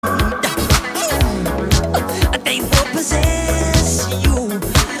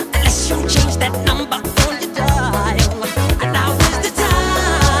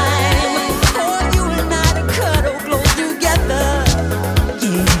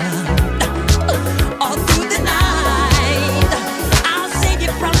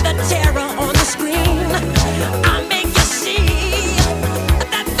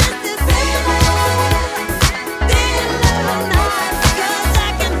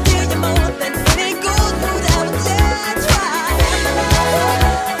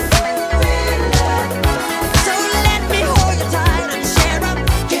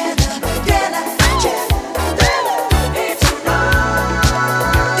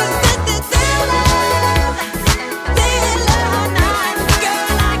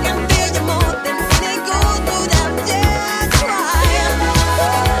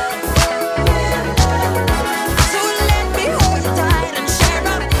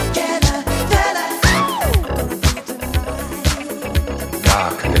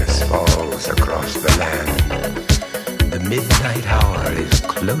midnight hour is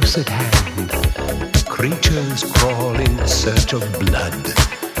close at hand. Creatures crawl in search of blood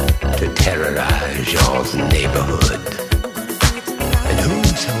to terrorize your neighborhood. And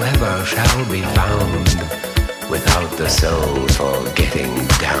whosoever shall be found without the soul for getting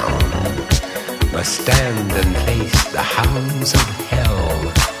down must stand and face the hounds of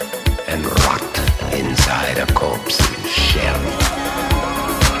hell and rot inside a corpse's shell.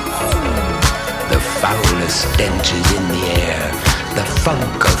 The foulest stench is in the air, the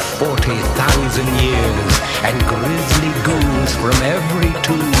funk of 40,000 years, and grisly ghouls from every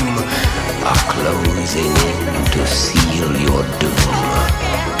tomb are closing in to seal your doom.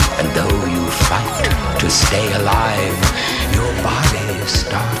 And though you fight to stay alive, your body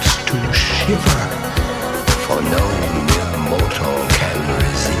starts to shiver, for no mere mortal can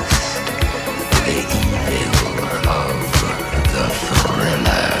resist the evil of the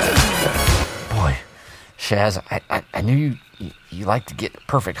thriller. Boy, Shaz, I knew you like to get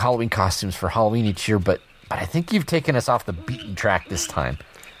perfect Halloween costumes for Halloween each year, but I think you've taken us off the beaten track this time.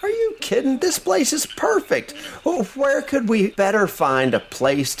 Are you kidding? This place is perfect. Oh, where could we better find a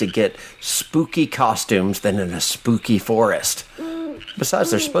place to get spooky costumes than in a spooky forest? Besides,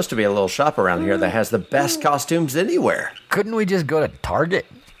 there's supposed to be a little shop around here that has the best costumes anywhere. Couldn't we just go to Target?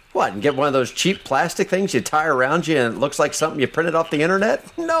 What, and get one of those cheap plastic things you tie around you and it looks like something you printed off the internet?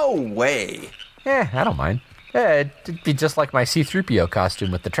 No way. I don't mind. It'd be just like my C-3PO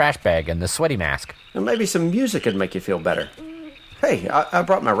costume with the trash bag and the sweaty mask. And maybe some music could make you feel better. Hey, I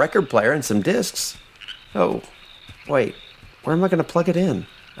brought my record player and some discs. Oh, wait, where am I going to plug it in?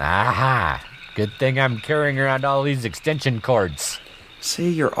 Aha, good thing I'm carrying around all these extension cords.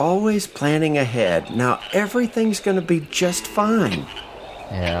 See, you're always planning ahead. Now everything's going to be just fine.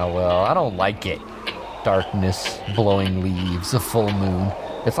 Yeah, well, I don't like it. Darkness, blowing leaves, a full moon.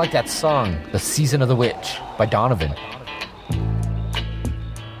 It's like that song, The Season of the Witch, by Donovan.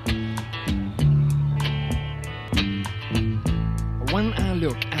 When I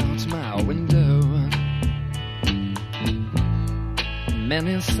look out my window,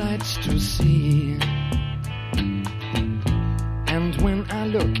 many sights to see. And when I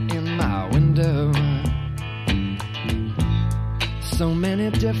look in my window, so many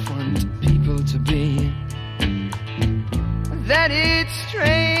different people to be, that it's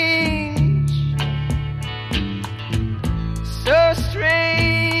strange, so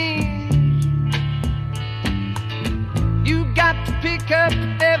strange. You got to pick up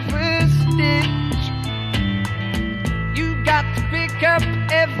every stitch. You got to pick up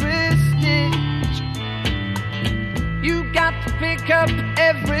every stitch. You got to pick up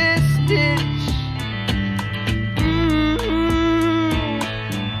every stitch.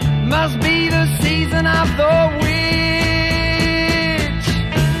 Must be the season of the witch.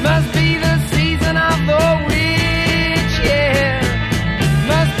 Must be the season of the witch, yeah.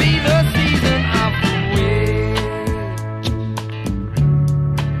 Must be the season of the witch.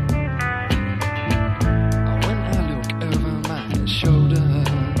 When I look over my shoulder,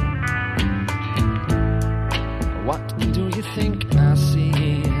 what do you think I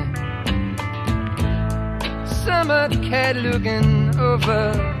see? Summer cat looking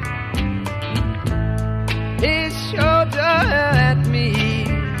over his shoulder at me,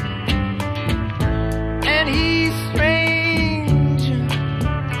 and he's strange.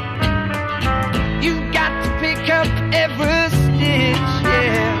 You got to pick up every stitch,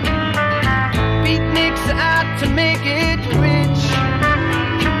 yeah. Beatniks out to make it rich.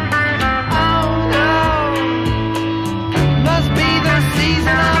 Oh no, must be the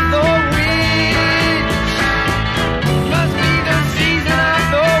season of the witch. Must be the season of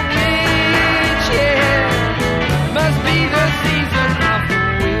the witch.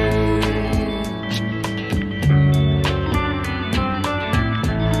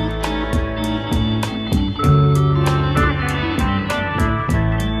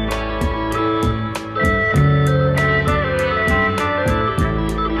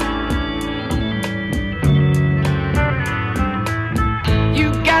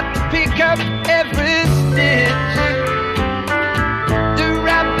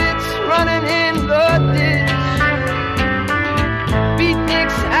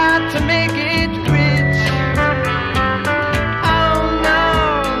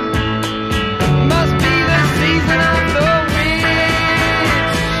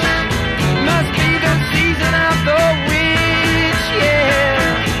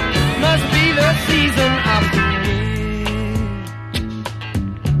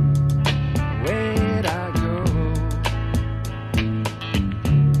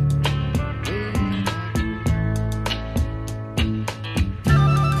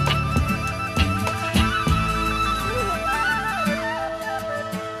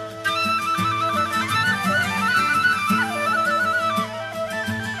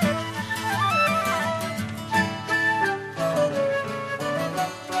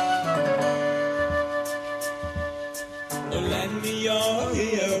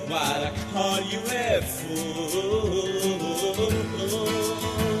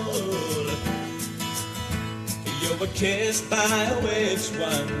 were kissed by a witch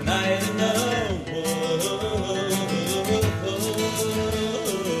one night in the wood.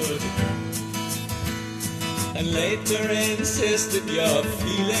 And later insisted your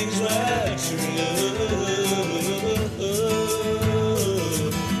feelings were true.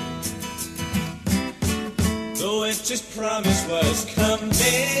 The witch's promise was coming,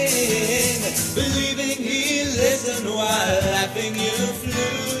 believing he listened while laughing you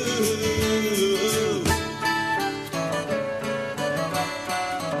flew.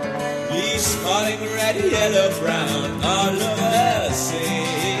 He's spotting red, yellow, brown all over the same.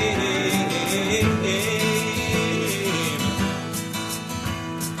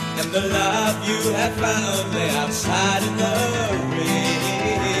 And the love you had found lay outside in the rain.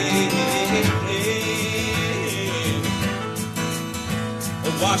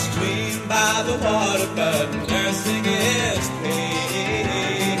 Washed clean by the water, but nursing his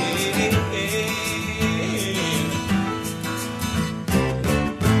pain.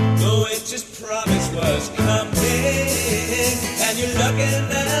 The witch's promise was coming, and you're looking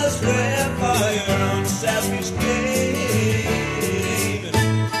elsewhere for your own selfish gain.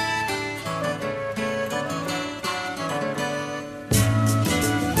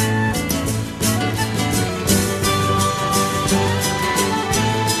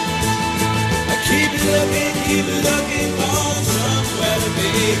 Keep looking for somewhere to be.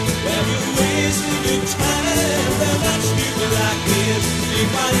 When you're wasting your time, they're not stupid like this. See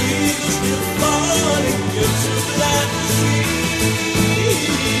my eagles still falling, you're too blind to see.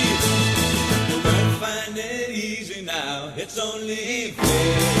 You won't find it easy now, it's only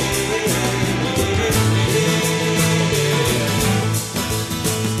fair.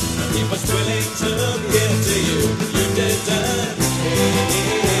 He was willing to give to you, you didn't pay.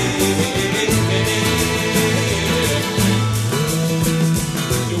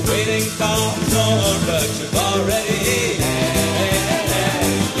 Waiting for more, but you've already had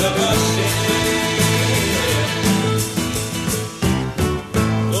your share.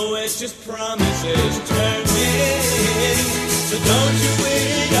 Oh, it's just promises turning, so don't you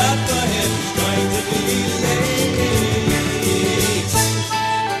wait up for him, he's going to be late.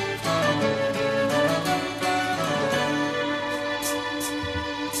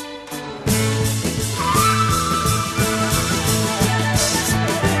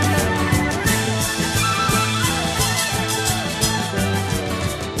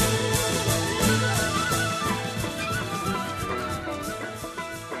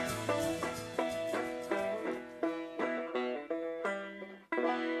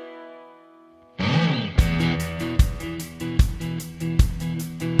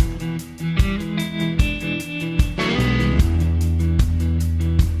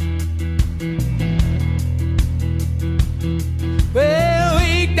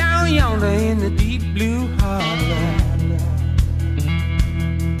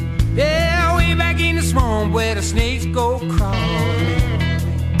 Where the snakes go crawling.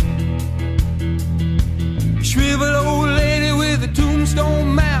 Shriveled old lady with a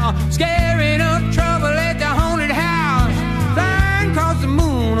tombstone mouth, scaring up trouble at the haunted house. Flying across the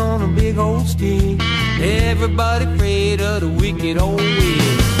moon on a big old stick. Everybody afraid of the wicked old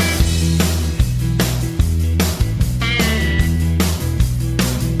witch.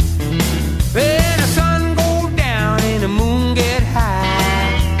 When the sun goes down and the moon get high,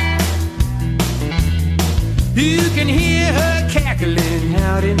 you can hear her cackling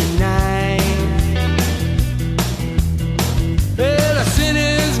out in the night. Well, the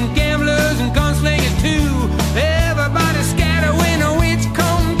sinners and gamblers and gunslingers too, everybody scatter when the witch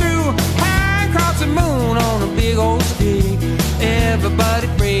come through. High across the moon on a big old stick. Everybody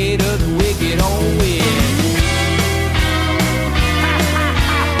afraid of the wicked old witch.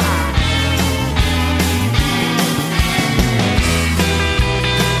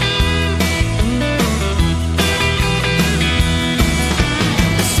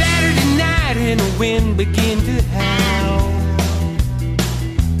 And the wind begin to howl.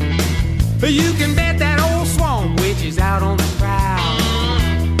 You can bet that old swamp witch is out on the prowl.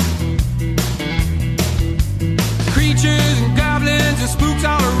 Creatures and goblins and spooks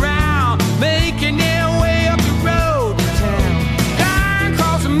all around, making their way up the road to town. Flying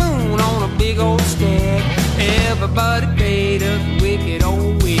across the moon on a big old stack. Everybody afraid of the wicked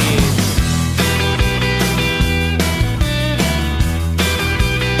old witch.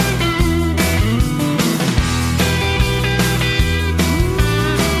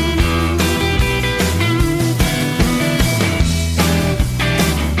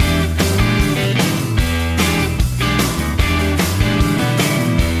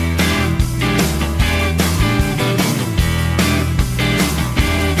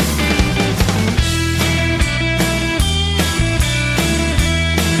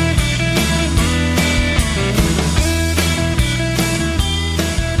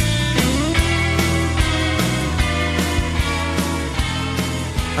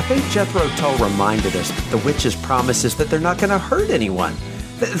 I think Jethro Tull reminded us that the witch's promise is that they're not going to hurt anyone.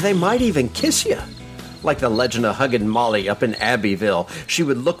 They might even kiss you. Like the legend of Huggin' Molly up in Abbeville. She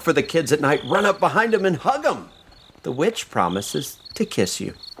would look for the kids at night, run up behind them, and hug them. The witch promises to kiss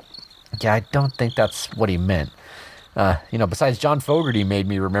you. Yeah, I don't think that's what he meant. Besides John Fogerty made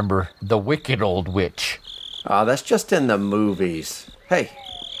me remember The Wicked Old Witch. Oh, that's just in the movies. Hey,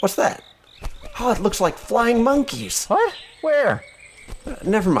 what's that? Oh, it looks like flying monkeys. What? Where?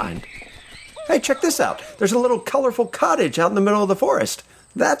 Never mind. Hey, check this out. There's a little colorful cottage out in the middle of the forest.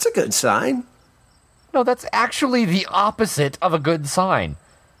 That's a good sign. No, that's actually the opposite of a good sign.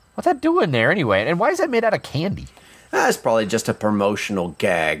 What's that doing there anyway? And why is that made out of candy? That's probably just a promotional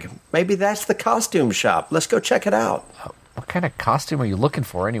gag. Maybe that's the costume shop. Let's go check it out. What kind of costume are you looking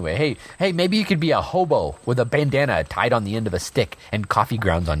for anyway? Hey, maybe you could be a hobo with a bandana tied on the end of a stick and coffee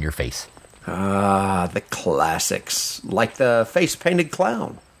grounds on your face. Ah, the classics. Like the face-painted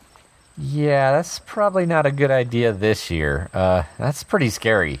clown. Yeah, that's probably not a good idea this year. That's pretty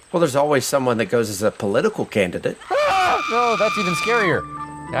scary. Well, there's always someone that goes as a political candidate. No, that's even scarier.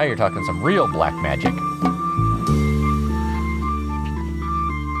 Now you're talking some real black magic.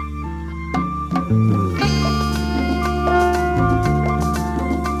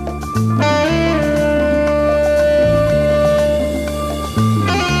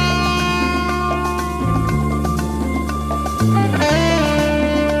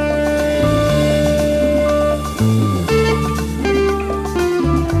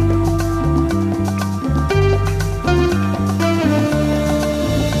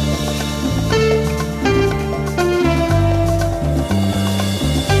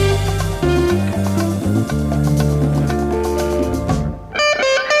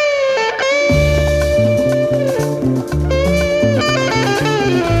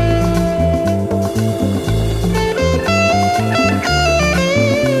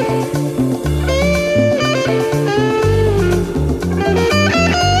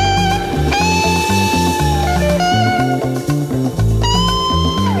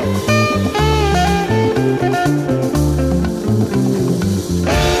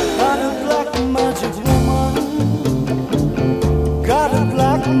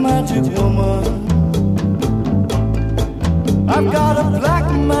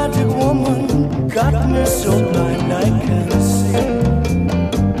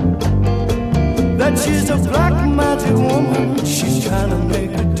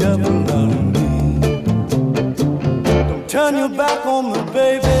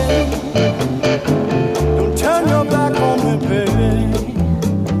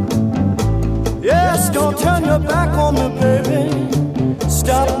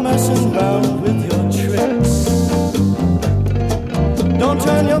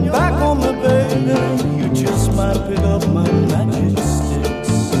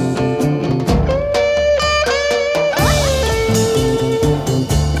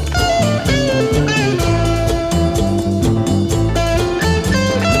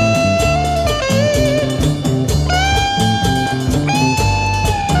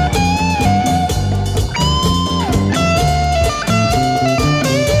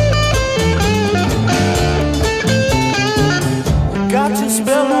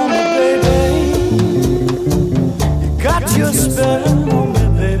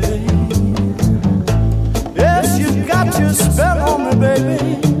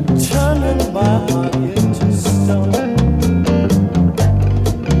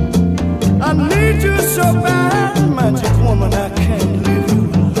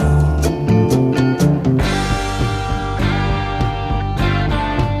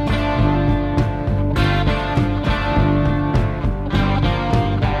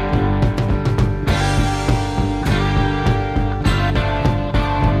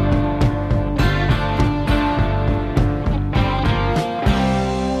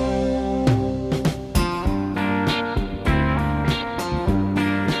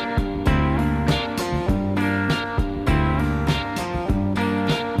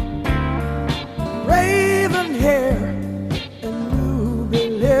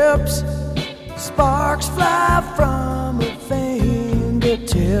 Sparks fly from her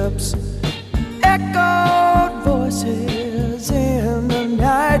fingertips. Echoed voices in the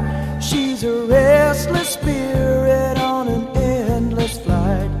night. She's a restless spirit on an endless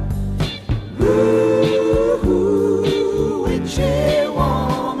flight. Ooh, witchy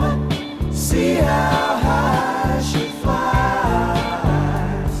woman, see how high she flies.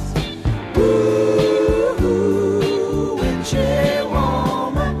 Ooh, witchy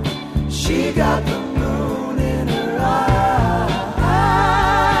woman, she got the moon in her eye.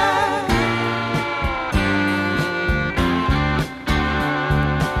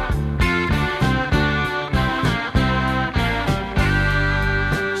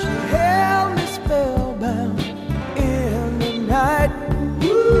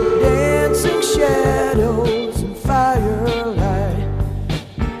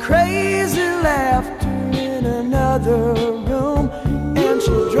 crazy laughter in another room, and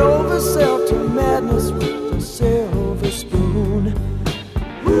she drove herself to madness with a silver spoon.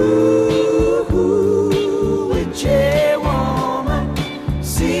 Ooh, witchy woman,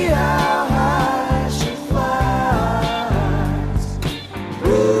 see how high she flies.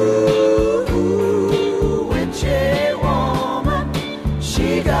 Ooh, witchy woman,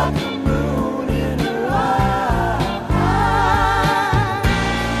 she got the moon in her eye.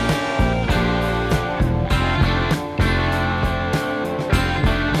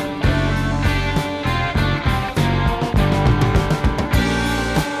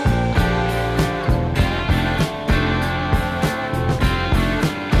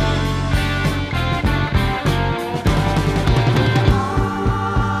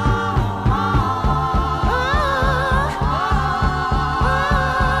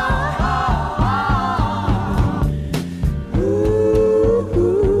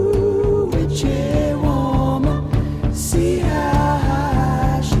 Ooh, witchy woman, see how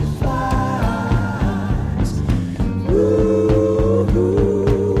high she flies. Ooh,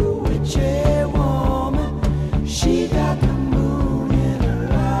 witchy woman, she got the moon in her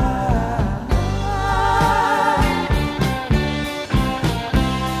eye.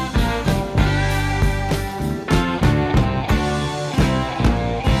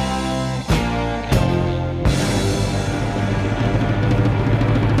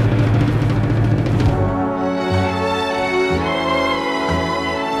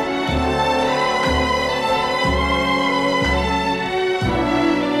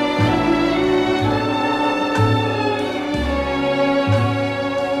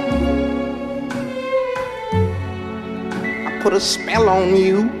 Put a spell on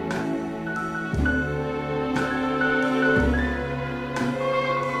you.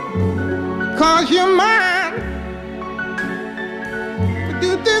 Cause you're mine.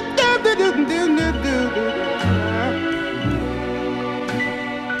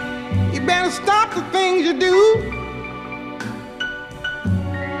 You better stop the things you do.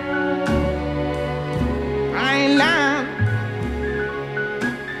 I ain't lying.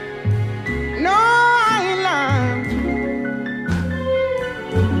 No, I ain't lying.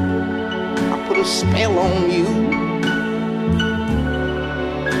 I put a spell on you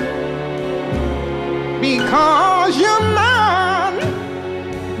because you're mine.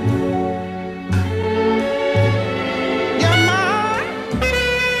 You're mine.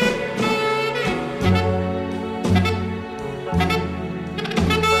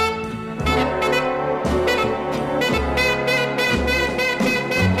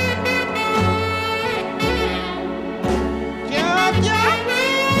 Yeah, yeah.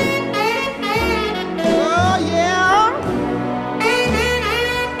 Oh, yeah.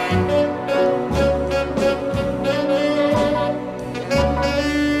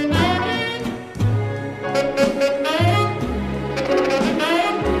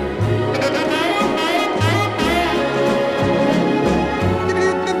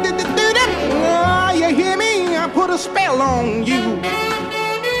 Oh, you hear me? I put a spell on you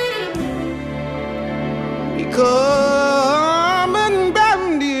because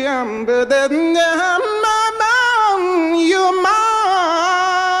you're mine.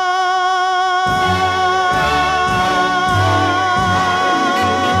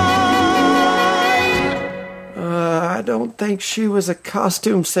 I don't think she was a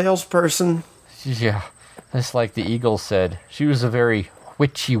costume salesperson. Yeah, just like the Eagle said, she was a very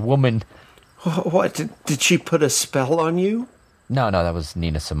witchy woman. What? Did she put a spell on you? No, that was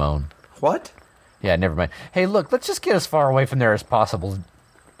Nina Simone. What? Yeah, never mind. Hey, look, let's just get as far away from there as possible.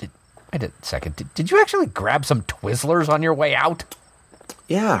 Wait a second. Did you actually grab some Twizzlers on your way out?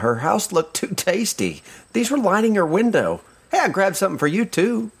 Yeah, her house looked too tasty. These were lining her window. Hey, I grabbed something for you,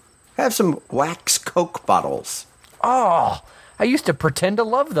 too. Have some wax Coke bottles. Oh, I used to pretend to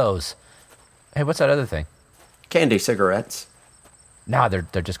love those. Hey, what's that other thing? Candy cigarettes. Nah, they're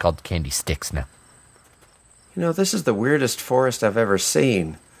just called candy sticks now. You know, this is the weirdest forest I've ever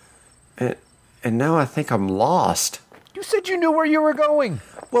seen. And now I think I'm lost. You said you knew where you were going.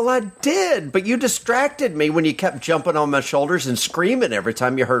 Well, I did, but you distracted me when you kept jumping on my shoulders and screaming every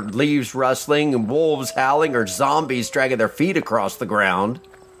time you heard leaves rustling and wolves howling or zombies dragging their feet across the ground.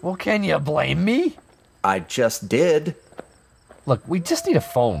 Well, can you blame me? I just did. Look, we just need a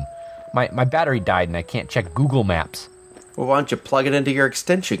phone. My battery died and I can't check Google Maps. Well, why don't you plug it into your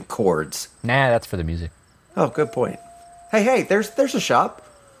extension cords? Nah, that's for the music. Oh, good point. Hey, there's a shop.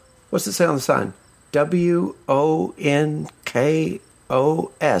 What's it say on the sign? WONKOS.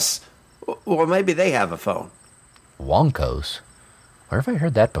 Well, maybe they have a phone. Wonkos? Where have I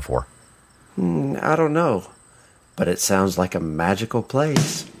heard that before? I don't know. but it sounds like a magical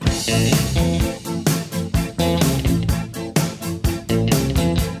place.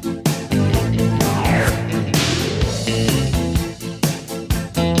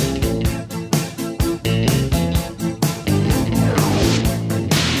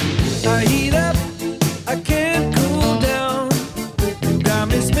 I heat up, I can't cool down. You got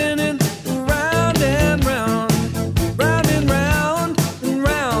me spinning round and round, round and round and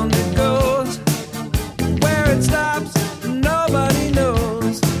round it goes. Where it stops, nobody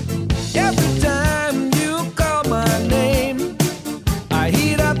knows. Every time you call my name, I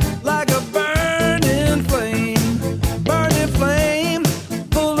heat up like a burning flame,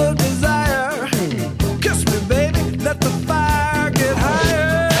 full of desire. Kiss me, baby, let the fire get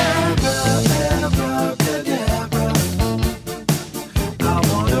higher. Abracadabra, I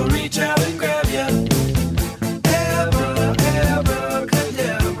wanna reach out and grab ya. Abracadabra,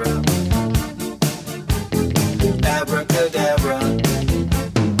 abracadabra.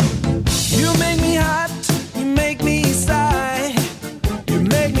 You make me hot, you make me sigh, you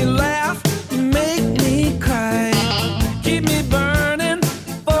make me laugh, you make me cry. Keep me burning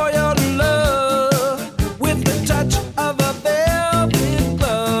for your love with the touch of a velvet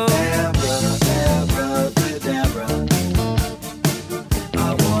glove. Abracadabra,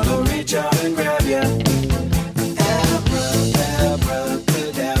 I wanna reach out and grab ya. Abracadabra,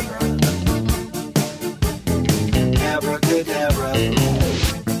 abracadabra.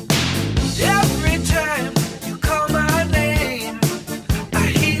 Every time you call my name, I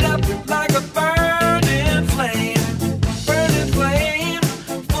heat up like a burning flame,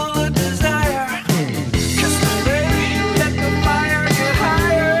 full of desire. Kiss me, baby, let the fire get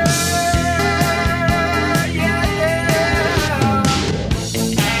higher. Yeah, yeah.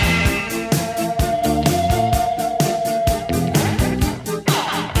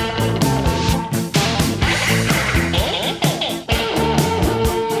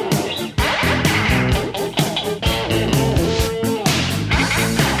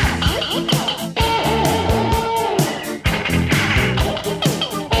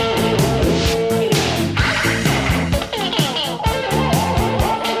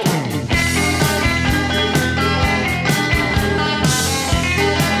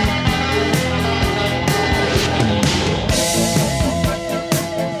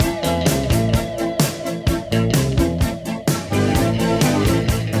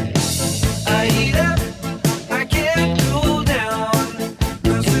 I heat up, I can't cool down.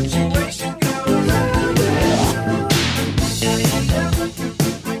 The situation goes round and round. I heat up,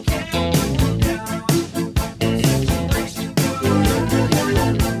 I can't cool down. The situation goes round and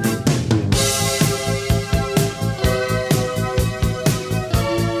round.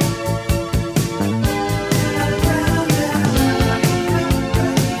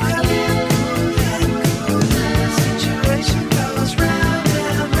 Situation goes round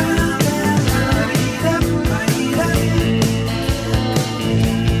and round and I heat up, I heat up.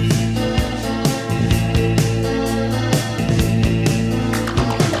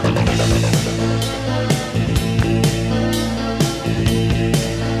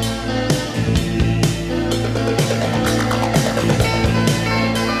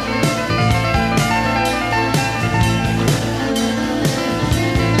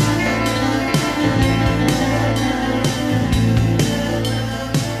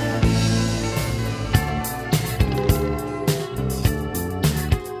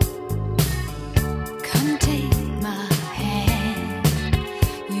 Come take my hand.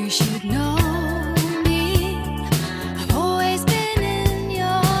 You should know me. I've always been in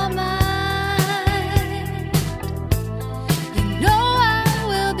your mind. You know I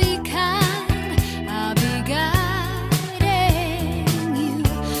will be kind. I'll be guiding you.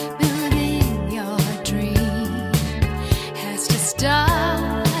 Building your dream has to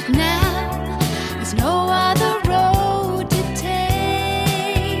start now. There's no other road to take.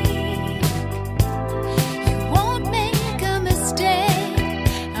 You won't make a mistake.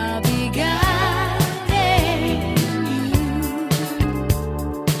 I'll be guiding you.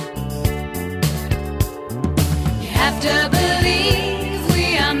 You have to believe we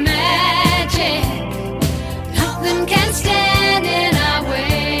are magic. Nothing can stand in our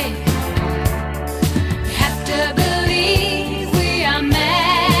way. You have to believe we are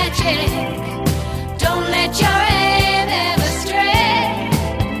magic. Don't let your aim ever stray.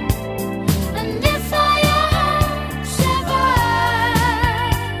 And if our hearts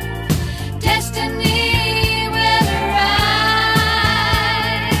survive, destiny will arrive.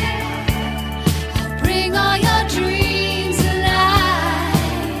 I'll bring all your dreams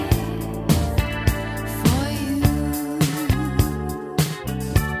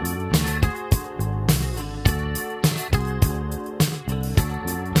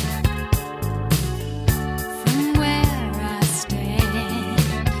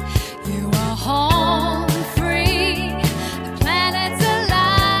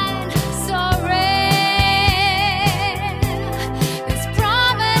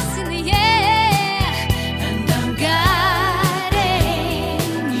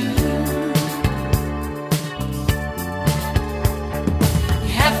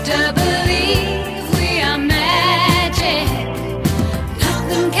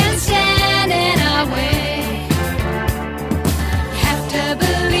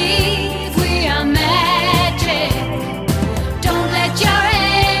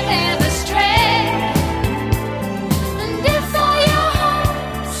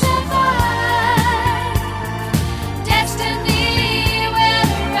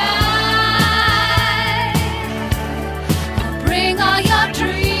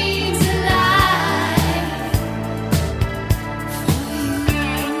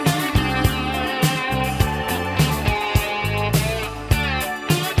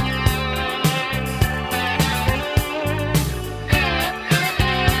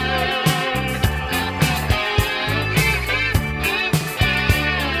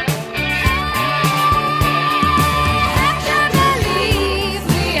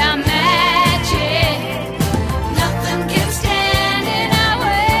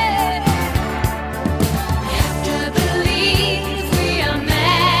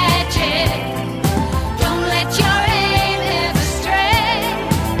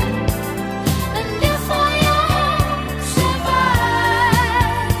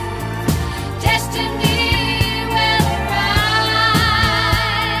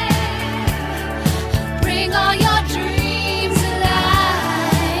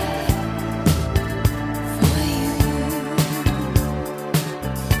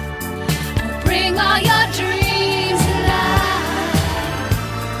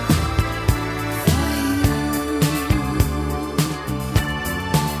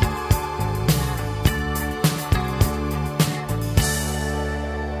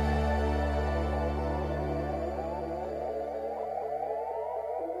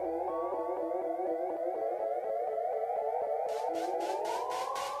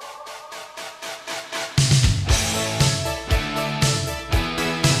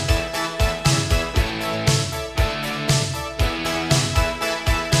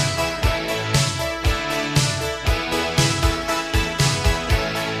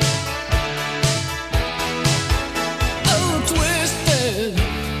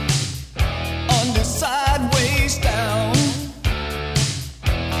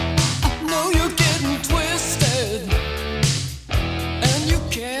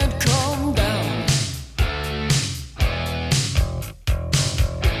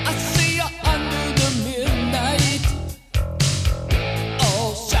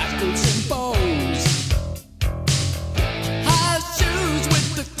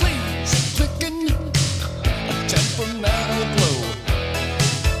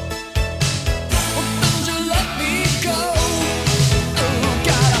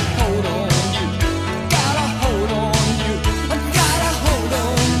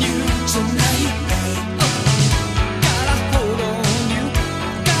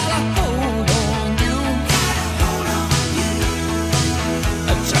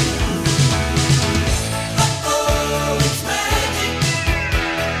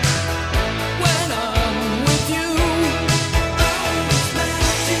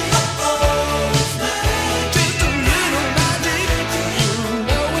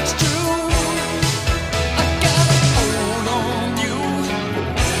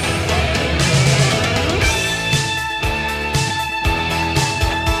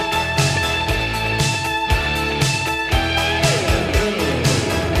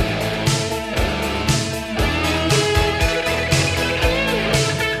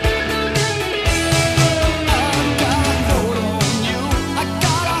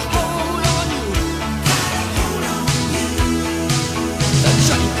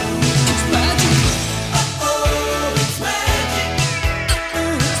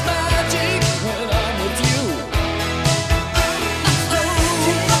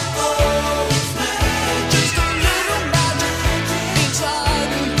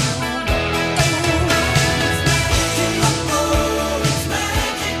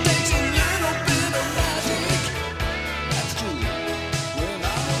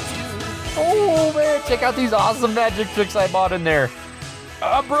out these awesome magic tricks I bought in there.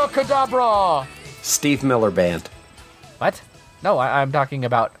 Abracadabra. Steve Miller Band. What? No, I'm talking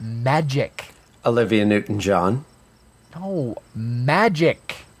about magic. Olivia Newton-John. No,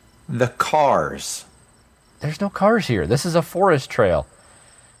 magic. The Cars. There's no cars here. This is a forest trail.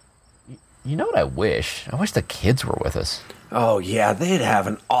 You know what I wish? I wish the kids were with us. Oh, yeah, they'd have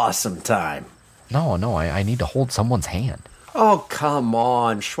an awesome time. No, I need to hold someone's hand. Oh, come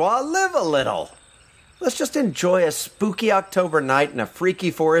on, Schwa, live a little. Let's just enjoy a spooky October night in a freaky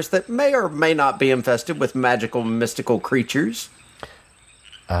forest that may or may not be infested with magical, mystical creatures.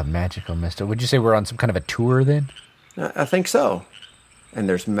 Magical, mystical. Would you say we're on some kind of a tour then? I think so. And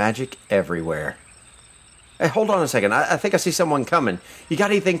there's magic everywhere. Hey, hold on a second. I think I see someone coming. You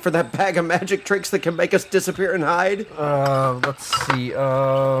got anything for that bag of magic tricks that can make us disappear and hide? Let's see.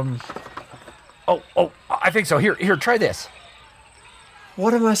 Oh, I think so. Here, try this.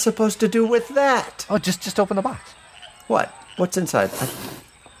 What am I supposed to do with that? Oh, just open the box. What? What's inside?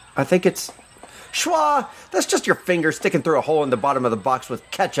 I think it's... Schwa, that's just your finger sticking through a hole in the bottom of the box with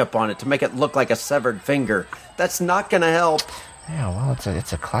ketchup on it to make it look like a severed finger. That's not gonna help. Yeah, well,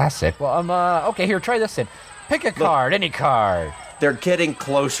 it's a classic. Well, okay, here, try this then. Pick a card, any card. They're getting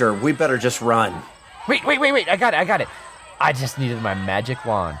closer. We better just run. Wait. I got it. I just needed my magic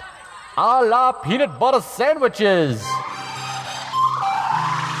wand. A la peanut butter sandwiches.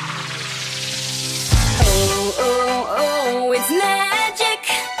 Oh, it's magic,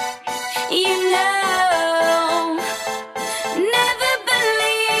 you know. Never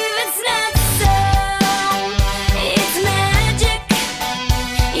believe it's not so. It's magic,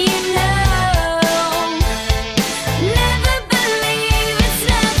 you know. Never believe it's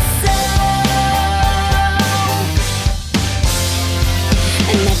not so.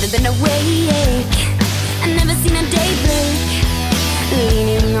 I've never been awake, I've never seen a day break.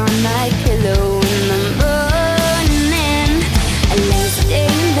 Leaning on my pillow in the morning, I lay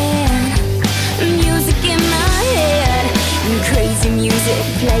staying there, music in my head, and crazy music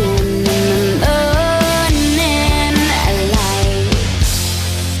playing in the morning light.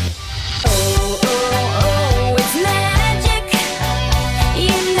 Oh, it's magic,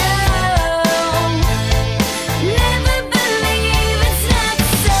 you know. Never believe it's not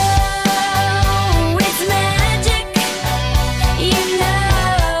so. It's magic, you know.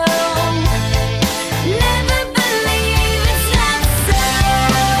 Never believe it's not so.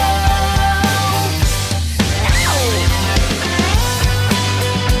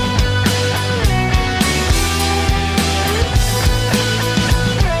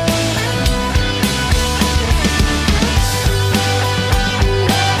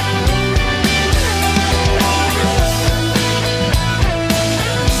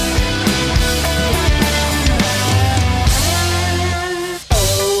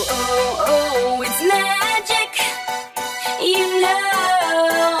 Oh, it's magic, you know.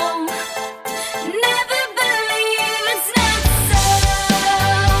 Never believe it's not so.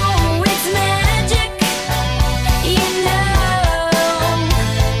 It's magic, you know.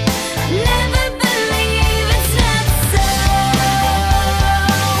 Never believe it's not so.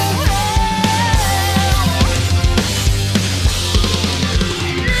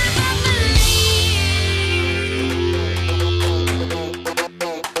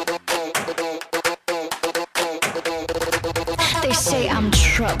 They say I'm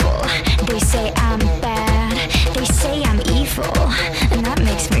trouble, they say I'm bad, they say I'm evil, and that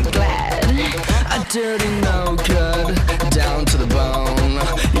makes me glad. A dirty no good, down to the bone.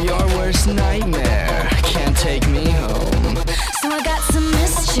 Your worst nightmare can't take me home. So I got some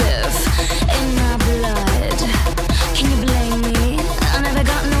mischief in my blood. Can you blame me? I never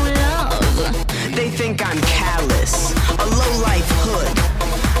got no love. They think I'm callous, a low-life hood.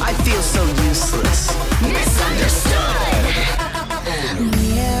 I feel so useless. Misunderstood.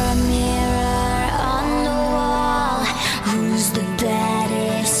 Mirror, mirror on the wall, who's the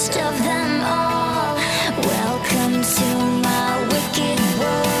baddest of them all? Welcome to my wicked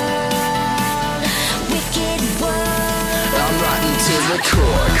world, wicked world. I'm rotten to the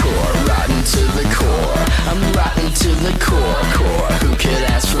core, rotten to the core. I'm rotten to the core. Who could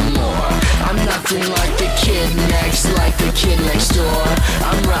ask for more? I'm nothing like the kid next door.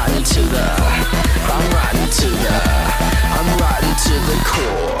 I'm rotten to the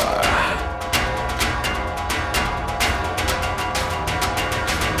core.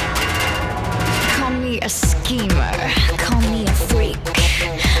 Call me a schemer, call me a freak.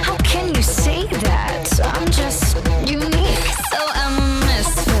 How can you say that? I'm just unique. So I'm a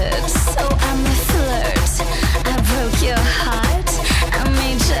misfit, so I'm a flirt. I broke your heart, I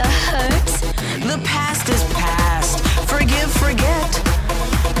made you hurt. The past is past. Forgive, forget.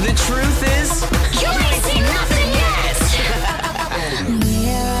 The truth is, You ain't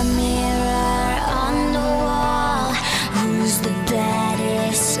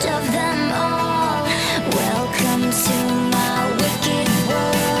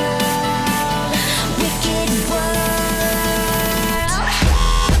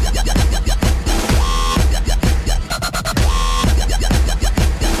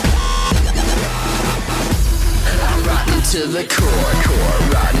the core,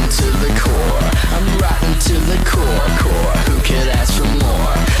 rotten to the core. I'm rotten to the core. Who could ask for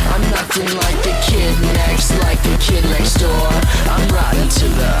more? I'm nothing like the kid next, like the kid next door. I'm rotten to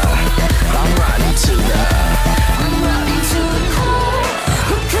the core.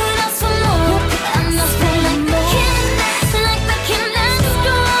 Who could ask for more? I'm nothing like the kid next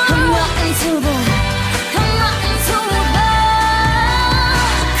door. I'm rotten to the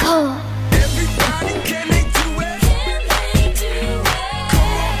core. Everybody, can they do it? Come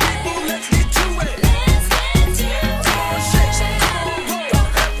on, people, let's get to it. Come on, shake, come on, roll.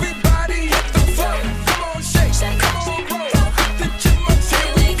 Everybody hit the floor. Come on, shake, come on, roll. The chipmunks,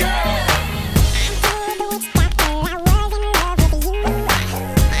 here we go.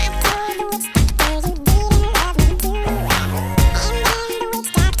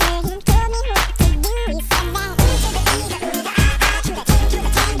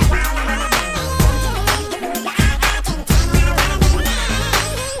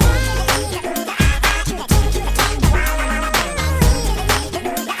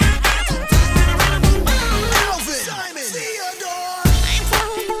 Alvin, Simon, Theodore.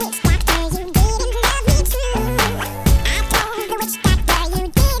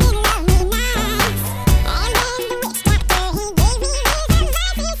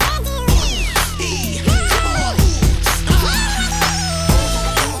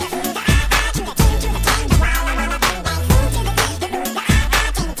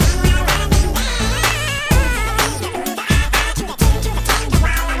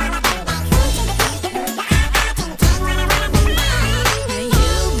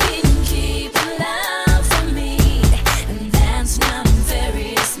 You've been keeping love for me, and that's not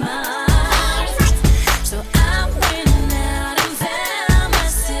very smart. So I went out and found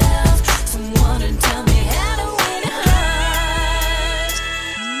myself someone to tell me how to win a heart.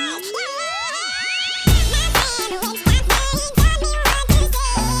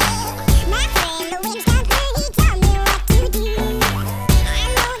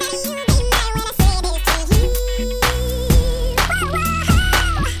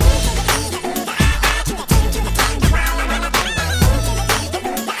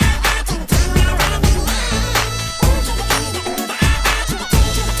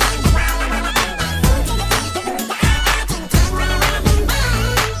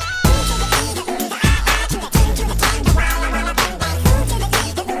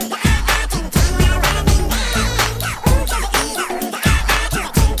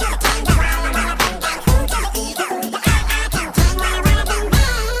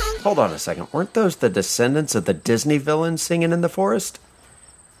 Hold on a second. Weren't those the descendants of the Disney villains singing in the forest?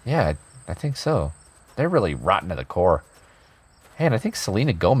 Yeah, I think so. They're really rotten to the core. Hey, and I think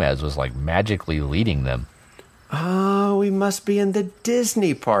Selena Gomez was like magically leading them. Oh, we must be in the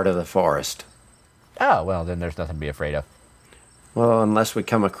Disney part of the forest. Oh, well, then there's nothing to be afraid of. Well, unless we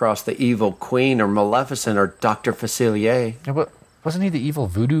come across the evil queen or Maleficent or Dr. Facilier. Yeah, but wasn't he the evil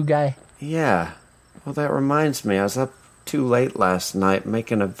voodoo guy? Yeah. Well, that reminds me. I was up too late last night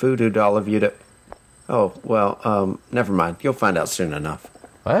making a voodoo doll of you to... Oh, well, never mind. You'll find out soon enough.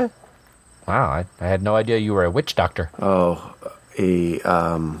 What? Wow, I had no idea you were a witch doctor. Oh, Say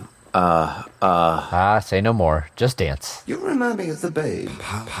no more. Just dance. You remind me of the Babe.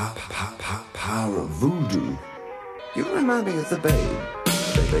 Power of voodoo. You remind me of the Babe.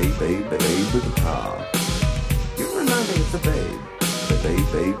 Babe with the power. You remind me of the Babe.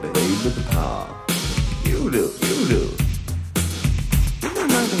 Babe with the power. You do. You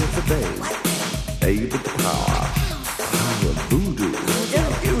remind me of the Babe. Babe with the power. Power of voodoo.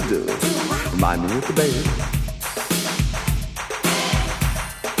 You do. Remind me of the Babe.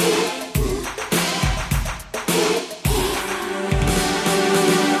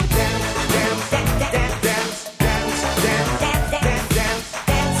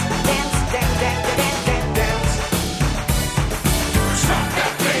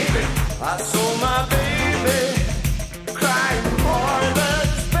 I saw my baby crying more than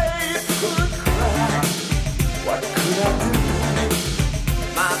space could cry. What could I do?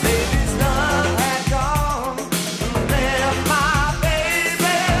 My baby's love had gone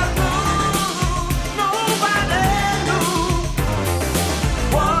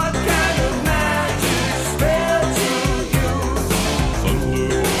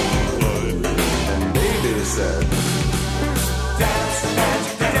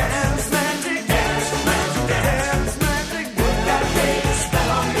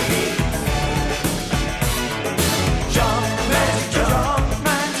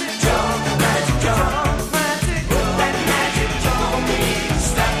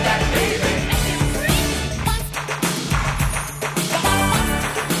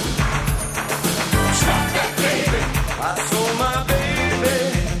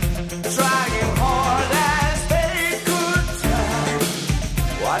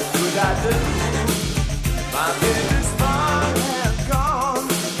What could I do? My business far has gone.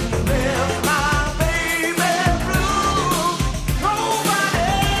 Left my baby blue. Nobody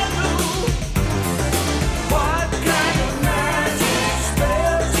knew what kind of magic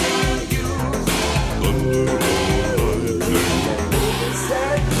spell to use.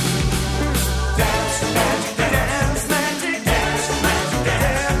 Said, dance magic, dance magic, dance magic,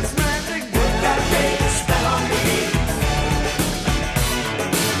 dance magic. Put that baby spell on me.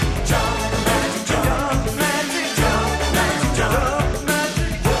 Jump magic, jump magic, jump magic, jump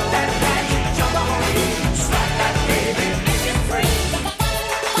magic. Put that magic jump on me. Slap that baby, make it free.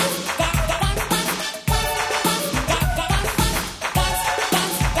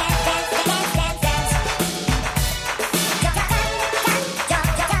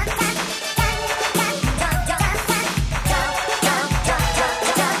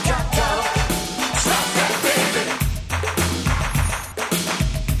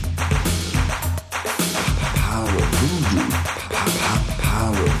 Power voodoo.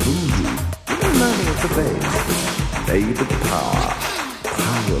 Power voodoo. You remind me of the babe. Babe with the power.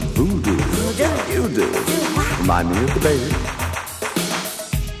 Power voodoo. You do. Remind me of the babe.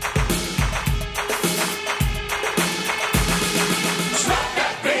 Slap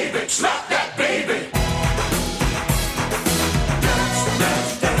that baby, slap that baby. Dance,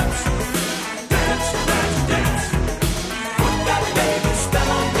 dance, dance. Dance, dance, dance. Put that baby spell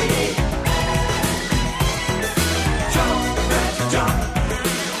on me. Jump, magic, jump.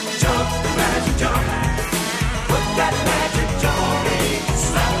 Jump, magic, jump. Put that magic jump on me.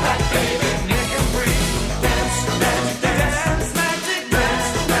 Slap that baby, neck and free. Dance, magic, dance. Dance, magic, dance.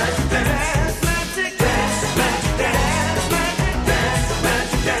 Magic, dance. Magic, dance. Magic, dance. Magic, dance.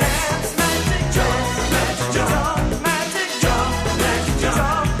 Magic, dance. Magic, jump. Magic, jump. Magic, jump. Magic,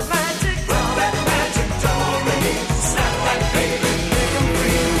 jump. Magic, put that magic jump on me. Slap that baby, neck and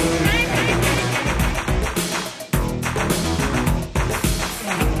free.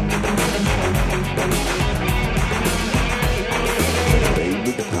 Babe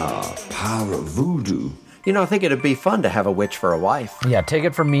with the power. Power voodoo. You know, I think it'd be fun to have a witch for a wife. Yeah, take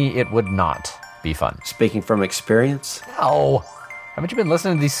it from me, it would not be fun. Speaking from experience. Oh, haven't you been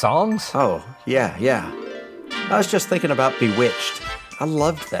listening to these songs? Oh, yeah, yeah. I was just thinking about Bewitched. I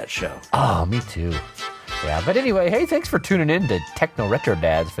loved that show. Oh, me too. Yeah, but anyway, hey, thanks for tuning in to Techno Retro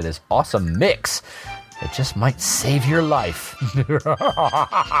Dads for this awesome mix. It just might save your life.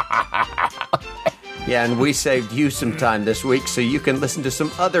 Yeah, and we saved you some time this week so you can listen to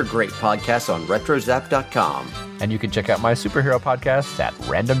some other great podcasts on RetroZap.com. And you can check out my superhero podcasts at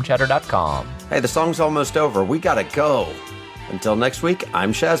randomchatter.com. Hey, the song's almost over. We gotta go. Until next week,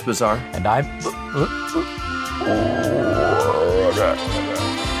 I'm Shazbazzar. And I'm...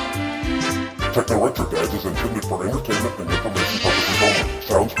 Techno Retro Dads is intended for entertainment and information purposes only.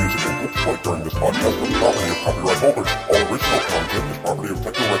 Sounds, music, and clips played during this podcast are the property of copyright holders. All original content is property of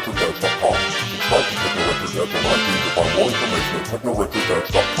TechnoRetroDads.com. Subscribe to Techno Retro Dads on iTunes to find more information at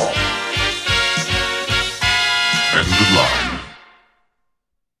TechnoRetroDads.com. Ended line.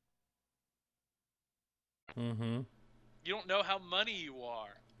 You don't know how money you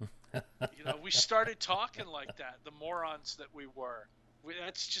are. You know, we started talking like that, the morons that we were.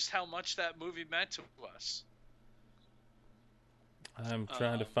 That's just how much that movie meant to us. I'm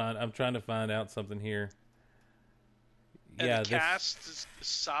trying to find out something here. And yeah, the cast is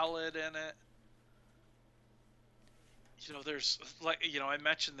solid in it. You know, there's I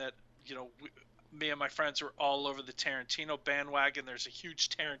mentioned that, me and my friends were all over the Tarantino bandwagon. There's a huge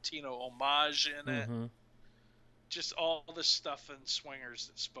Tarantino homage in it. Just all the stuff in Swingers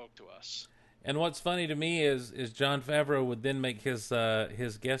that spoke to us. And what's funny to me is Jon Favreau would then make his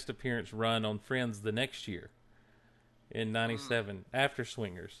guest appearance run on Friends the next year in '97 after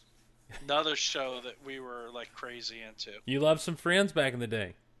Swingers. Another show that we were like crazy into. You loved some Friends back in the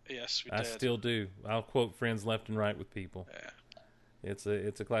day. Yes, we I did. still do. I'll quote Friends left and right with people. Yeah. It's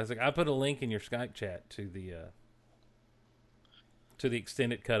a classic. I put a link in your Skype chat to the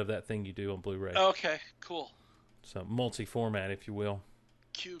extended cut of that thing you do on Blu-ray. Okay, cool. So multi-format, if you will.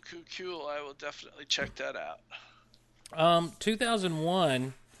 Cool. I will definitely check that out.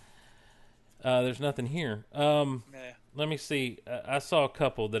 2001. There's nothing here. Let me see. I saw a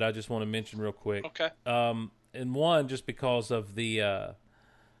couple that I just want to mention real quick. Okay. And one just because of the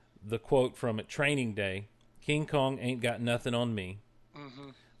quote from it, Training Day. King Kong ain't got nothing on me.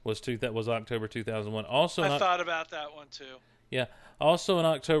 That was October 2001. Also, I thought about that one too. Yeah. Also in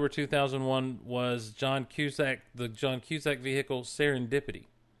October 2001 was the John Cusack vehicle Serendipity,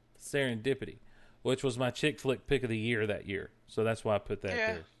 which was my chick flick pick of the year that year. So that's why I put that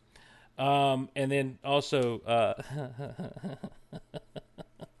there. And then also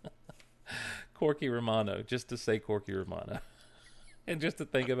Corky Romano just to say Corky Romano, and just to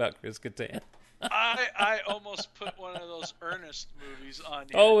think about Chris Kattan. I almost put one of those Ernest movies on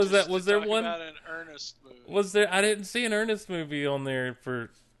here. Oh, just was to there talk one? about an Ernest movie? Was there? I didn't see an Ernest movie on there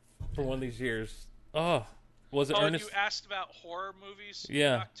for one of these years. Oh, was it Ernest? You asked about horror movies.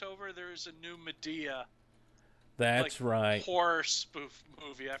 Yeah. In October, there's a new Medea. That's right. Horror spoof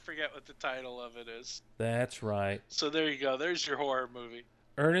movie. I forget what the title of it is. That's right. So there you go. There's your horror movie.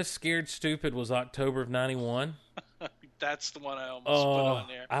 Ernest Scared Stupid was October of '91. That's the one I almost put on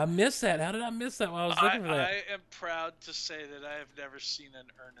there. I missed that. How did I miss that while I was looking for that? I am proud to say that I have never seen an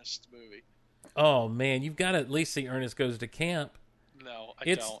Ernest movie. Oh man, you've got to at least see Ernest Goes to Camp. No,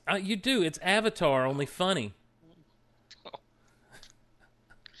 I don't. You do. It's Avatar, only funny.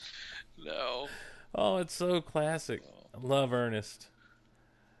 No. Oh, it's so classic. I love Ernest.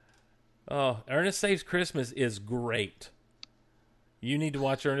 Oh, Ernest Saves Christmas is great. You need to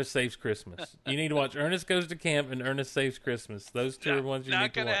watch Ernest Saves Christmas. You need to watch Ernest Goes to Camp and Ernest Saves Christmas. Those two are ones you need to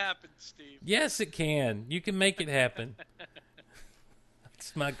watch. Not going to happen, Steve. Yes, it can. You can make it happen.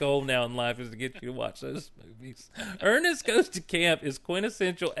 That's my goal now in life, is to get you to watch those movies. Ernest Goes to Camp is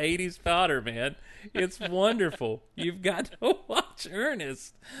quintessential 80s fodder, man. It's wonderful. You've got to watch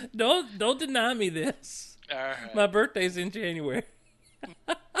Ernest. Don't deny me this. All right. My birthday's in January.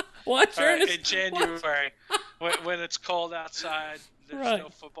 Watch Ernest. In January, when it's cold outside, there's no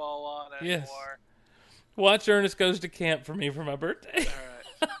football on anymore. Yes. Watch Ernest Goes to Camp for me for my birthday.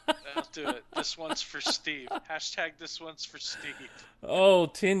 All right. I'll do it. This one's for Steve. Hashtag this one's for Steve. Oh,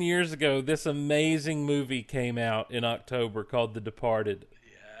 10 years ago, this amazing movie came out in October called The Departed.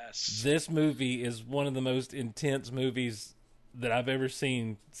 Yes. This movie is one of the most intense movies that I've ever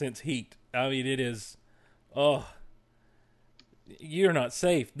seen since Heat. I mean, it is... Oh... You're not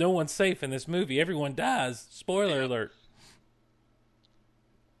safe. No one's safe in this movie. Everyone dies. Spoiler alert.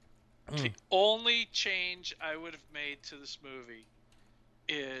 The only change I would have made to this movie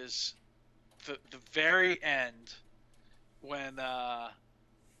is the very end when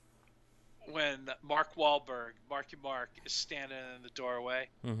Mark Wahlberg, Marky Mark, is standing in the doorway.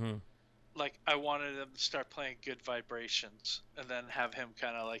 Mm-hmm. Like, I wanted them to start playing Good Vibrations and then have him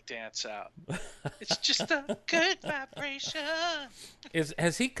kind of like dance out. It's just a good vibration.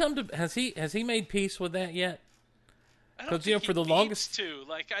 Has he made peace with that yet? I don't think for the longest to.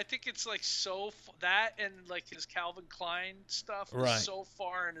 Like, I think it's like that and like his Calvin Klein stuff right. is so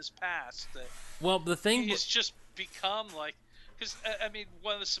far in his past that the thing he's just become like, because I mean,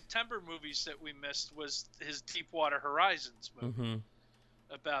 one of the September movies that we missed was his Deepwater Horizons movie. Mm-hmm.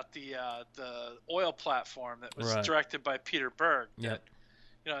 About the oil platform that was right. directed by Peter Berg. Yep.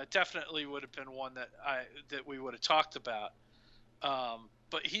 It definitely would have been one that we would have talked about.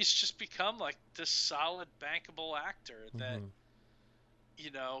 But he's just become like this solid, bankable actor that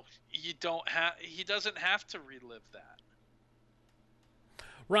he doesn't have to relive that.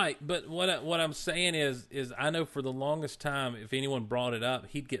 Right, but what I'm saying is I know for the longest time, if anyone brought it up,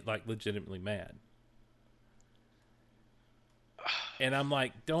 he'd get like legitimately mad. And I'm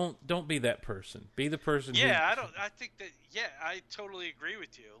like, don't be that person. Be the person. Yeah, I think that. Yeah, I totally agree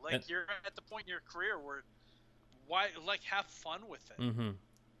with you. Like, you're at the point in your career where, have fun with it. Mm-hmm.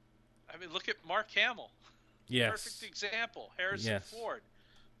 I mean, look at Mark Hamill. Yes. Perfect example. Harrison Ford.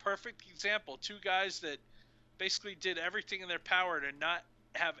 Perfect example. Two guys that basically did everything in their power to not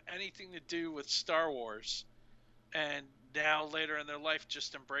have anything to do with Star Wars, and now later in their life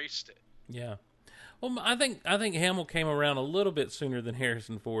just embraced it. Yeah. Well, I think Hamill came around a little bit sooner than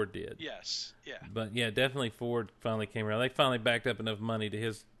Harrison Ford did. Yes, yeah. But yeah, definitely Ford finally came around. They finally backed up enough money to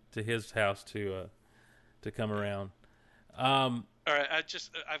his house to come around. All right,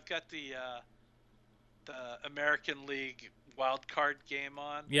 I've got the American League wild card game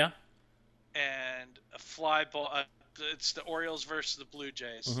on. Yeah. And a fly ball. It's the Orioles versus the Blue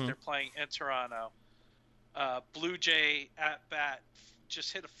Jays. Mm-hmm. They're playing in Toronto. Blue Jay at bat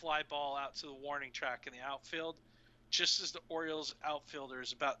just hit a fly ball out to the warning track in the outfield. Just as the Orioles outfielder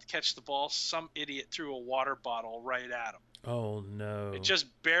is about to catch the ball, some idiot threw a water bottle right at him. Oh, no. It just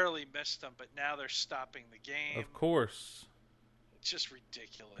barely missed him, but now they're stopping the game. Of course. It's just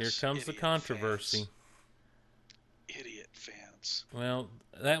ridiculous. Here comes the controversy. Idiot fans. Well,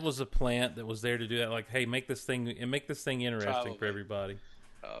 that was a plant that was there to do that. Like, hey, make this thing interesting for everybody.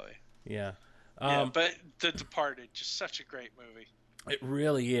 Oh, yeah. But The Departed, just such a great movie. It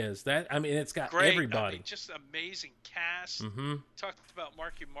really is. It's got great, everybody. Just amazing cast. Mm-hmm. Talked about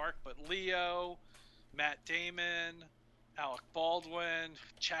Marky Mark, but Leo, Matt Damon, Alec Baldwin,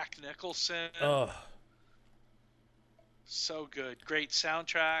 Jack Nicholson. Oh. So good. Great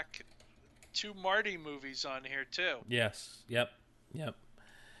soundtrack. 2 Marty movies on here, too. Yes. Yep.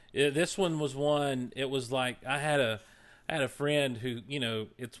 This one was one. It was like I had a friend who,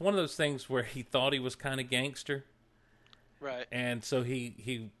 it's one of those things where he thought he was kind of gangster, Right. and so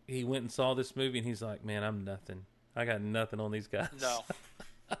he went and saw this movie, and he's like, "Man, I'm nothing. I got nothing on these guys." No.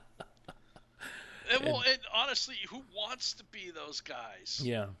 And honestly, who wants to be those guys?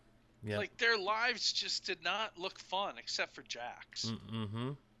 Yeah. Like their lives just did not look fun, except for Jack's.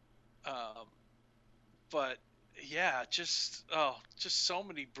 Mm-hmm. But yeah, just so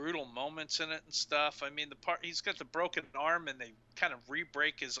many brutal moments in it and stuff. I mean, he's got the broken arm, and they kind of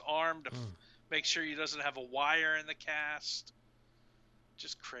re-break his arm to make sure he doesn't have a wire in the cast.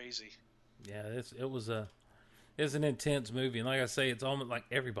 Just crazy. Yeah, it was an intense movie, and like I say, it's almost like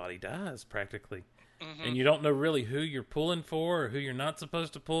everybody dies practically, and you don't know really who you're pulling for or who you're not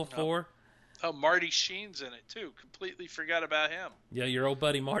supposed to pull for. Oh, Marty Sheen's in it too. Completely forgot about him. Yeah, your old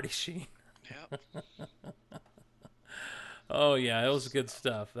buddy Marty Sheen. Yep. Oh yeah, it was good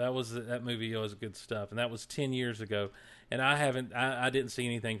stuff. That movie was good stuff, and that was 10 years ago. And I didn't see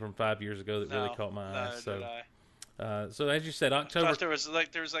anything from 5 years ago that really caught my eye. So as you said, October. I thought there was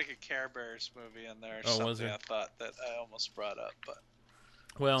like a Care Bears movie in there. Or something was there? I thought that I almost brought up, but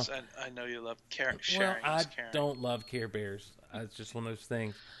well, I know you love sharing. Well, I don't love Care Bears. It's just one of those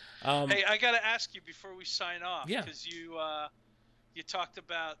things. Hey, I got to ask you before we sign off, Yeah. because you talked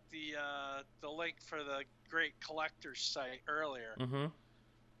about the link for the Great Collectors site earlier. Mm-hmm.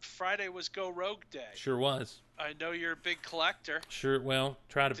 Friday was Go Rogue Day. Sure was. I know you're a big collector. Sure, well,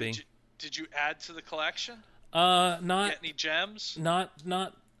 try to be. Did you add to the collection? Not. Get any gems? Not.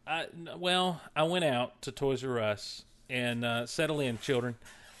 I went out to Toys R Us and settle in, children.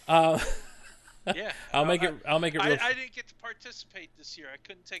 Yeah, I'll make it real. I didn't get to participate this year. I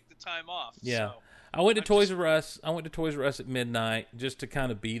couldn't take the time off. Yeah, so I went to Toys R Us. I went to Toys R Us at midnight just to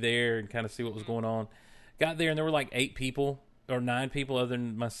kind of be there and kind of see what was going on. Got there and there were like 8 people or 9 people other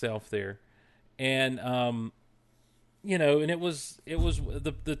than myself there, and and it was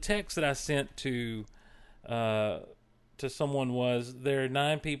the text that I sent to someone was, there are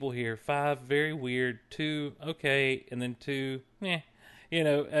 9 people here, 5 very weird, 2 okay, and then 2 meh.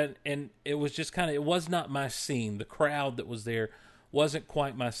 And it was just kind of, it was not my scene. The crowd that was there wasn't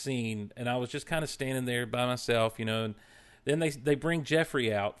quite my scene, and I was just kind of standing there by myself, and then they bring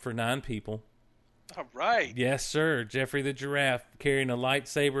Jeffrey out for 9 people. All right. Yes, sir. Jeffrey the giraffe carrying a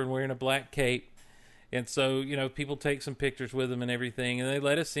lightsaber and wearing a black cape. And so, people take some pictures with him and everything, and they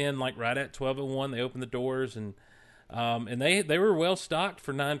let us in like right at 12:01. They opened the doors, and they were well stocked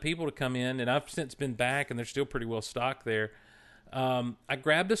for 9 people to come in, and I've since been back, and they're still pretty well stocked there. I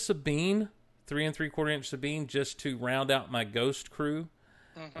grabbed a Sabine, 3 3/4 inch Sabine, just to round out my Ghost crew,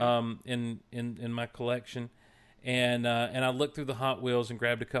 in my collection, and I looked through the Hot Wheels and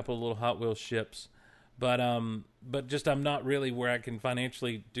grabbed a couple of little Hot Wheels ships, but just I'm not really where I can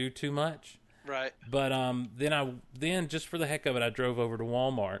financially do too much. Right. But then just for the heck of it, I drove over to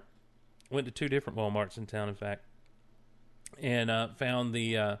Walmart, went to 2 different Walmarts in town, in fact, and found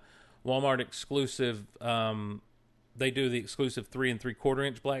the Walmart exclusive. They do the exclusive 3 3/4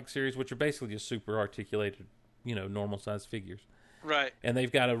 inch Black Series, which are basically just super articulated, normal size figures. Right. And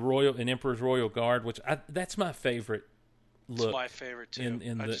they've got an Emperor's Royal Guard, which that's my favorite look. It's my favorite too.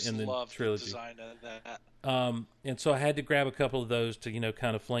 In the love trilogy. The design of that. And so I had to grab a couple of those to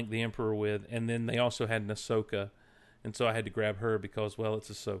kind of flank the Emperor with, and then they also had an Ahsoka, and so I had to grab her because, well, it's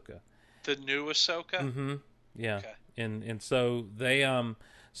Ahsoka. The new Ahsoka. Mm-hmm. Yeah. Okay. And so they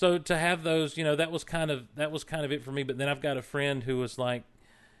so to have those, that was kind of it for me. But then I've got a friend who was like,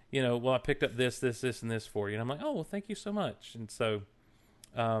 well, I picked up this, and this for you, and I'm like, oh, well, thank you so much. And so,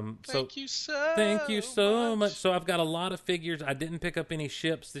 thank you so much. So I've got a lot of figures. I didn't pick up any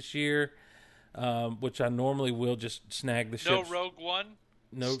ships this year, which I normally will just snag the ships. No Rogue One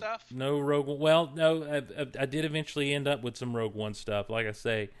stuff. No Rogue One. Well, no, I did eventually end up with some Rogue One stuff. Like I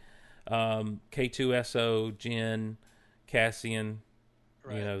say, K2SO, Jyn, Cassian.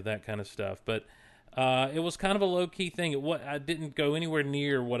 Right. That kind of stuff. But it was kind of a low-key thing. I didn't go anywhere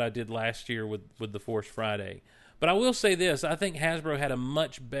near what I did last year with the Force Friday. But I will say this. I think Hasbro had a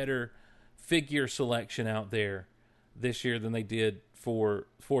much better figure selection out there this year than they did for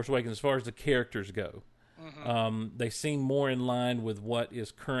Force Awakens as far as the characters go. Mm-hmm. They seem more in line with what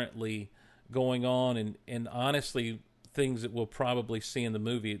is currently going on and honestly things that we'll probably see in the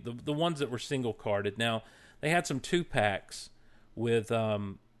movie. The ones that were single-carded. Now, they had some 2-packs with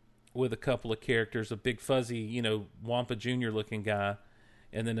a couple of characters, a big fuzzy, Wampa Jr. looking guy,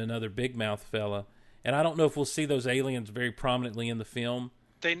 and then another big mouth fella. And I don't know if we'll see those aliens very prominently in the film.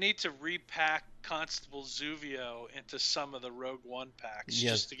 They need to repack Constable Zuvio into some of the Rogue One packs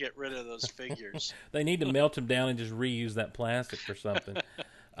just to get rid of those figures. They need to melt him down and just reuse that plastic or something.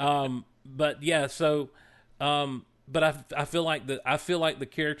 But yeah, so but I feel like the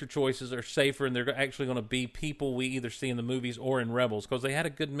character choices are safer, and they're actually going to be people we either see in the movies or in Rebels, because they had a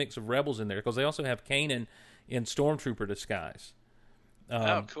good mix of Rebels in there, because they also have Kanan in Stormtrooper disguise.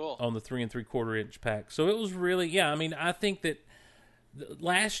 Cool. On the 3 3/4 inch pack. So it was really, I mean, I think that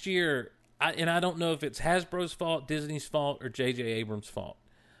last year, and I don't know if it's Hasbro's fault, Disney's fault, or J.J. Abrams' fault.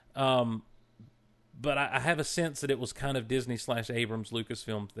 But I have a sense that it was kind of Disney/Abrams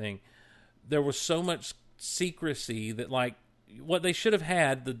Lucasfilm thing. There was so much secrecy that, like, what they should have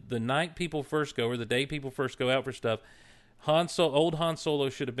had the night people first go, or the day people first go out for stuff, old Han Solo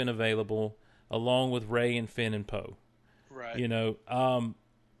should have been available along with Rey and Finn and Poe. Right. You know,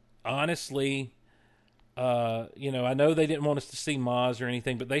 honestly, you know, I know they didn't want us to see Maz or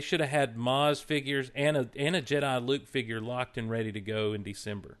anything, but they should have had Maz figures and a Jedi Luke figure locked and ready to go in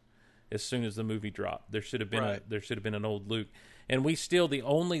December, as soon as the movie dropped. There should have been an old Luke, and the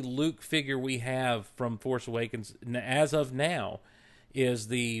only Luke figure we have from Force Awakens as of now is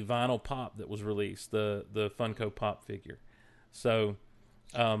the vinyl pop that was released, the Funko Pop figure. So,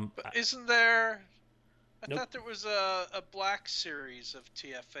 but isn't there? I Nope. thought there was a black series of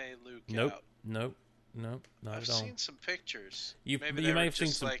TFA Luke out. Nope, not I've at all. seen some pictures. You Maybe may they have were seen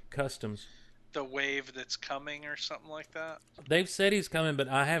just some like customs. the wave that's coming or something like that. They've said he's coming, but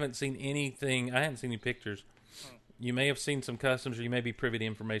I haven't seen anything. I haven't seen any pictures. You may have seen some customs, or you may be privy to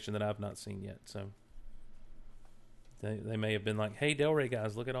information that I've not seen yet. So they may have been like, "Hey, Del Rey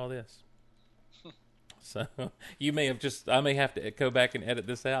guys, look at all this." So you may have I may have to go back and edit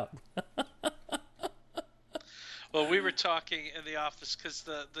this out. Well, we were talking in the office because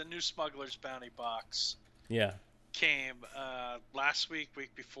the new Smuggler's Bounty box came last week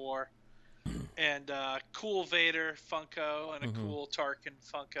before, and cool Vader Funko and a cool Tarkin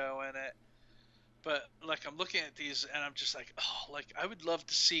Funko in it. But like, I'm looking at these and I'm just like, oh, like I would love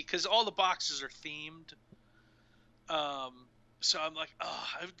to see, because all the boxes are themed. So I'm like, oh,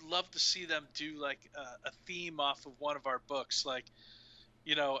 I would love to see them do like a theme off of one of our books, like,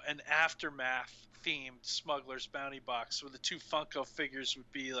 you know, an Aftermath themed Smuggler's Bounty box, where the two Funko figures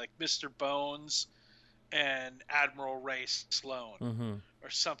would be like Mr. Bones and Admiral Ray Sloan, or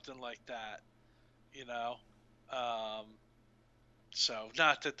something like that, you know. So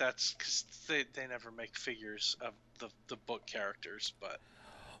not that's because they never make figures of the book characters, but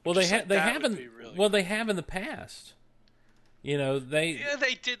they have in the past. You know, they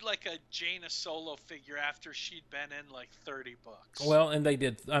did like a Jaina Solo figure after she'd been in like 30 books. Well, and they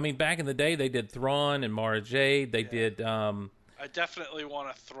did. I mean, back in the day, they did Thrawn and Mara Jade. They did. I definitely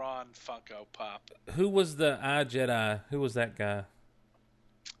want a Thrawn Funko Pop. Who was the Jedi? Who was that guy?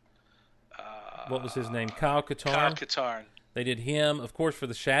 What was his name? Kyle Katarn. Kyle Katarn. They did him, of course, for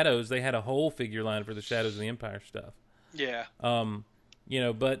the Shadows. They had a whole figure line for the Shadows of the Empire stuff. Yeah. You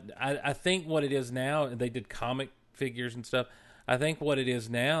know, but I think what it is now, they did comic figures and stuff. I think what it is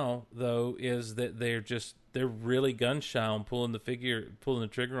now, though, is that they're really gun shy on pulling the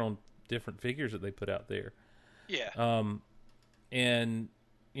trigger on different figures that they put out there. Yeah. And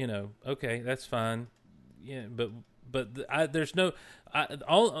you know, okay, that's fine. Yeah, but there's no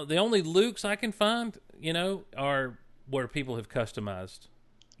the only Lukes I can find, you know, are where people have customized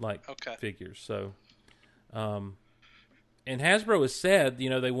like figures. So, and Hasbro has said, you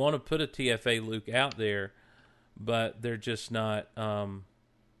know, they want to put a TFA Luke out there, but they're just not.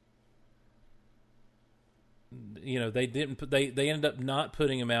 You know, they didn't put, they ended up not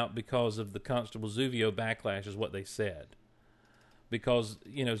putting him out because of the Constable Zuvio backlash, is what they said. Because,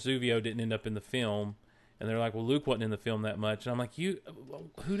 you know, Zuvio didn't end up in the film, and they're like, well, Luke wasn't in the film that much, and I'm like, who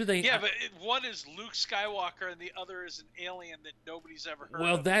do they? Yeah, but one is Luke Skywalker, and the other is an alien that nobody's ever heard of.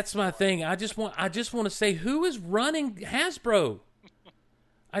 Well, that's my thing. I just want to say, who is running Hasbro?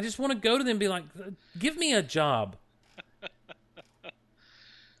 I just want to go to them and be like, give me a job.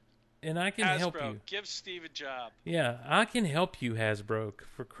 And I can help you. Give Steve a job. Yeah, I can help you, Hasbro,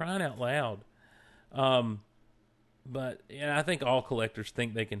 for crying out loud. But yeah, I think all collectors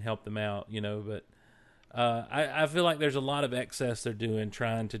think they can help them out, you know. But I feel like there's a lot of excess they're doing,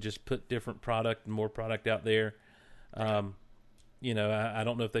 trying to just put different product and more product out there. You know, I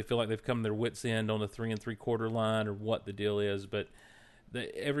don't know if they feel like they've come to their wits' end on the 3 3/4 line or what the deal is, but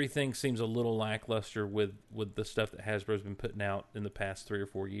everything seems a little lackluster with the stuff that Hasbro's been putting out in the past 3 or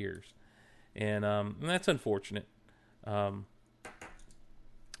 4 years, and that's unfortunate,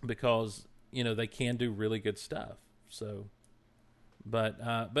 because you know they can do really good stuff. So, but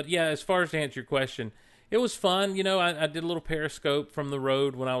yeah, as far as to answer your question, it was fun. You know, I did a little Periscope from the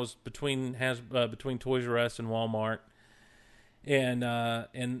road when I was between Toys R Us and Walmart, And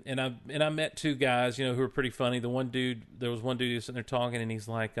I met two guys, who were pretty funny. There was one dude who was sitting there talking, and he's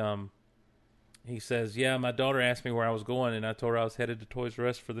like, he says, "Yeah, my daughter asked me where I was going, and I told her I was headed to Toys R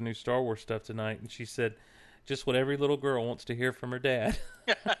Us for the new Star Wars stuff tonight." And she said, "Just what every little girl wants to hear from her dad."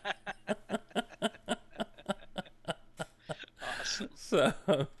 Awesome. So,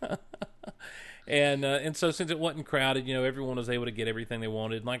 and so since it wasn't crowded, everyone was able to get everything they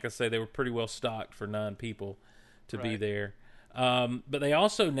wanted. And like I say, they were pretty well stocked for 9 people to be there. But they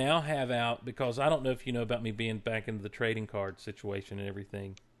also now have out, because I don't know if you know about me being back into the trading card situation and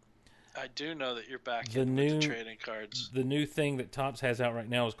everything. I do know that you're back in with the trading cards. The new thing that Topps has out right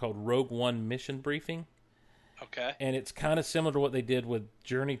now is called Rogue One Mission Briefing. Okay. And it's kind of similar to what they did with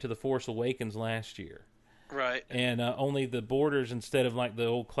Journey to the Force Awakens last year. Right. And only the borders, instead of like the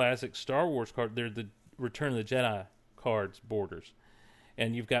old classic Star Wars card, they're the Return of the Jedi cards borders.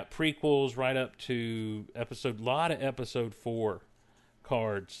 And you've got prequels right up to a lot of episode 4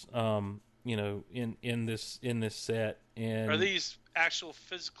 cards, in this set. And are these actual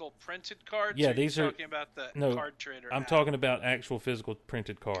physical printed cards? Yeah, or these are are you talking about the Card Trader I'm app? talking about actual physical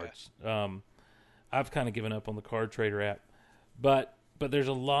printed cards. Okay. I've kind of given up on the Card Trader app, but there's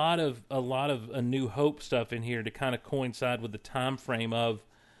a lot of A New Hope stuff in here to kind of coincide with the time frame of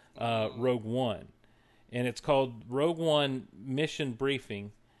Rogue One, and it's called Rogue One Mission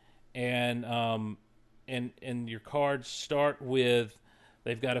Briefing, and your cards start with,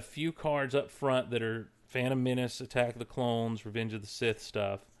 they've got a few cards up front that are Phantom Menace, Attack of the Clones, Revenge of the Sith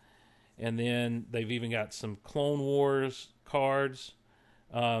stuff, and then they've even got some Clone Wars cards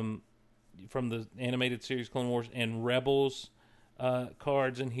from the animated series Clone Wars, and Rebels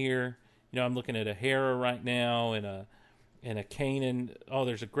cards in here. I'm looking at a Hera right now, and a Kanan. Oh,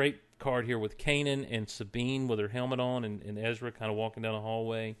 there's a great card here with Kanan and Sabine with her helmet on, and Ezra kind of walking down a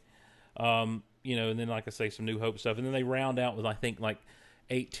hallway. And then, like I say, some New Hope stuff, and then they round out with, I think, like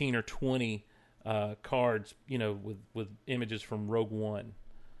 18 or 20 cards, with images from Rogue One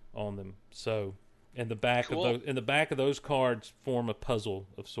on them. So, and the back of those cards form a puzzle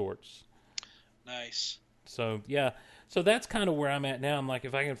of sorts. Nice. So yeah, so that's kind of where I'm at now. I'm like,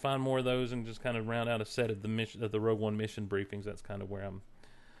 if I can find more of those and just kind of round out a set of the Rogue One mission briefings, that's kind of what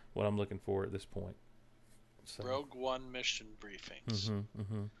I'm looking for at this point. So. Rogue One mission briefings.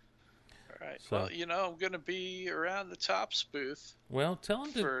 Mm-hmm. All right. So, well, I'm going to be around the Topps booth. Well, tell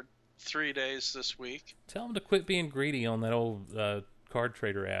them for 3 days this week. Tell them to quit being greedy on that old Card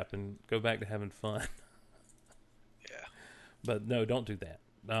Trader app and go back to having fun. Yeah. But no, don't do that.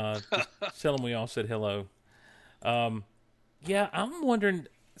 Just tell them we all said hello. Yeah, I'm wondering.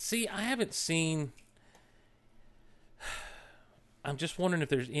 See, I haven't seen. I'm just wondering if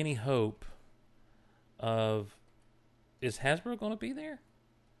there's any hope of. Is Hasbro going to be there?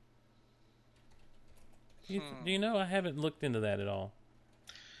 Do you know? I haven't looked into that at all.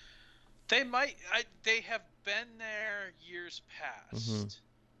 They might. They have been there years past.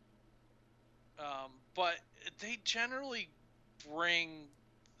 But they generally bring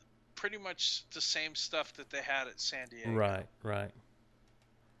pretty much the same stuff that they had at San Diego. Right.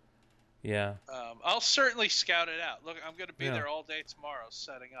 Yeah. I'll certainly scout it out. Look, I'm going to be there all day tomorrow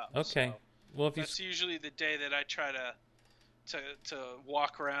setting up. Okay. So well, if that's usually the day that I try to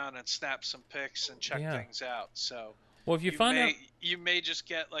walk around and snap some pics and check things out. So well, if you find out, you may just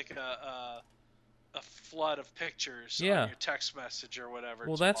get like a flood of pictures on your text message or whatever.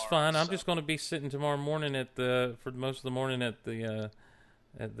 Well, that's fine. I'm just going to be sitting tomorrow morning for most of the morning at the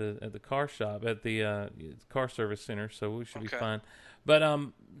car shop at the car service center, so we should be fine. But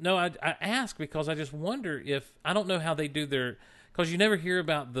no, I ask because I just wonder if I don't know how they do their, because you never hear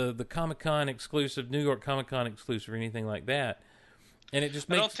about the Comic-Con exclusive, New York Comic-Con exclusive or anything like that, and it just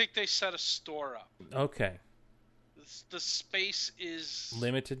makes. I don't think they set a store up. Okay. The space is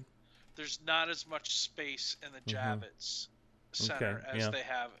limited. There's not as much space in the Javits Center as they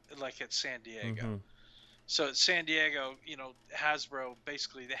have like at San Diego. So at San Diego, Hasbro,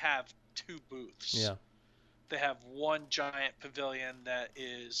 basically they have 2 booths. Yeah. They have one giant pavilion that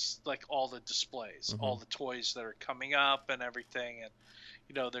is like all the displays, all the toys that are coming up and everything, and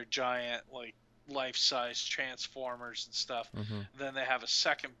they're giant like life-size Transformers and stuff. Then they have a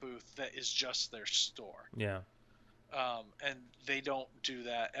second booth that is just their store. Yeah. And they don't do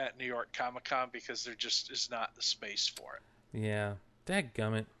that at New York Comic-Con because there just is not the space for it. Yeah.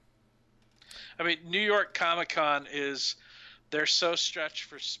 Dadgummit. I mean, New York Comic-Con they're so stretched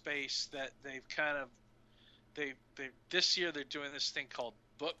for space that they've kind of, they this year they're doing this thing called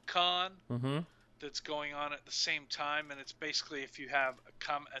BookCon that's going on at the same time, and it's basically if you have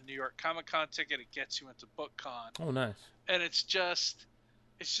a New York Comic-Con ticket, it gets you into BookCon. Oh, nice. And it's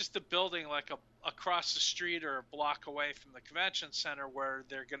It's just a building like across the street or a block away from the convention center where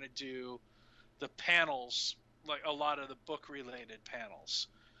they're going to do the panels, like a lot of the book-related panels.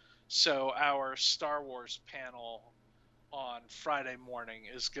 So our Star Wars panel on Friday morning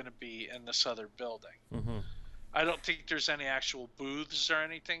is going to be in this other building. Mm-hmm. I don't think there's any actual booths or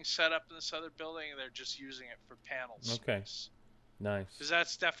anything set up in this other building. They're just using it for panel space. Nice. Because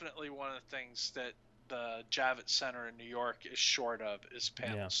that's definitely one of the things that the Javits Center in New York is short of, is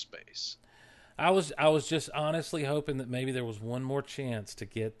panel space. I was just honestly hoping that maybe there was one more chance to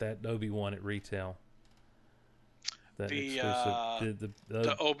get that Obi-Wan at retail. That exclusive,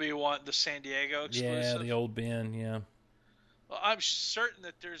 the Obi-Wan, the San Diego exclusive. Yeah, the old bin. Yeah. Well, I'm certain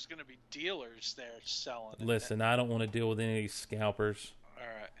that there's going to be dealers there selling it. Listen, I don't want to deal with any of these scalpers. All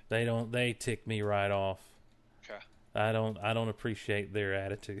right. They tick me right off. Okay. I don't appreciate their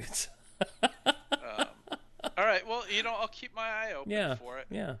attitudes. All right. Well, I'll keep my eye open for it.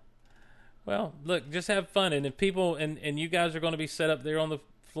 Yeah. Well, look, just have fun, and if people and you guys are going to be set up there on the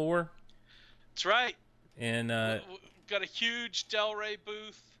floor. That's right. And we've got a huge Del Rey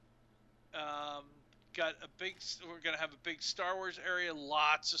booth. We're going to have a big Star Wars area.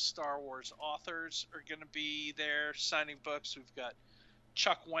 Lots of Star Wars authors are going to be there signing books. We've got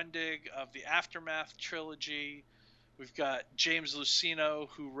Chuck Wendig of the Aftermath trilogy. We've got James Luceno,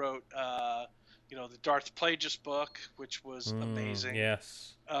 who wrote, the Darth Plagueis book, which was amazing.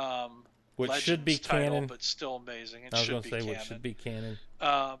 Yes. Which Legends should be canon, but still amazing. I was going to say which should be canon.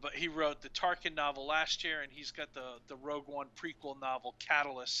 But he wrote the Tarkin novel last year, and he's got the Rogue One prequel novel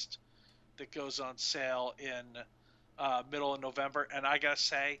Catalyst that goes on sale in middle of November. And I gotta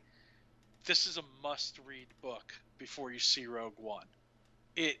say, this is a must-read book before you see Rogue One.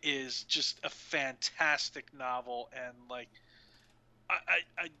 It is just a fantastic novel, and like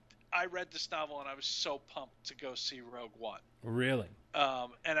I read this novel and I was so pumped to go see Rogue One. Really?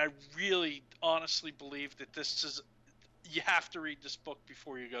 And I really honestly believe that you have to read this book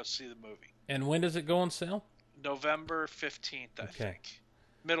before you go see the movie. And when does it go on sale? November 15th, I think.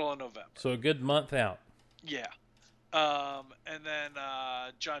 Middle of November. So a good month out. Yeah. And then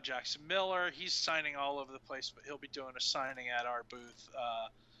John Jackson Miller, he's signing all over the place, but he'll be doing a signing at our booth.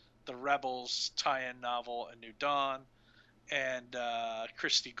 The Rebels tie-in novel, A New Dawn. And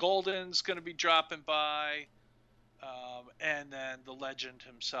Christy Golden's going to be dropping by. And then the legend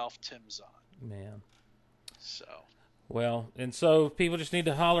himself, Tim Zahn. Man. So. Well, and so people just need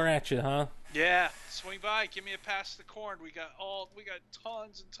to holler at you, huh? Yeah, swing by, give me a pass the corn. We got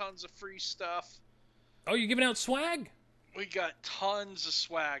tons and tons of free stuff. Oh, you're giving out swag? We got tons of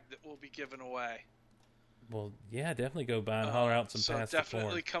swag that we'll be giving away. Well, yeah, definitely go by and holler out some pass the corn. So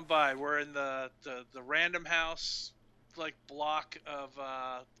definitely come by. We're in the Random House block of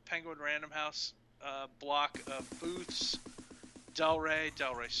Penguin Random House block of booths. Del Rey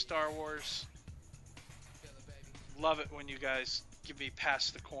Star Wars. Love it when you guys give me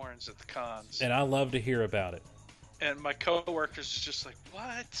pass the corns at the cons. And I love to hear about it. And my coworkers is just like,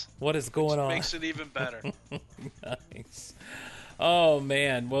 what? What is going on? Makes it even better. Nice. Oh,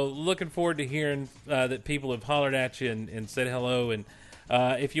 man. Well, looking forward to hearing that people have hollered at you and said hello. And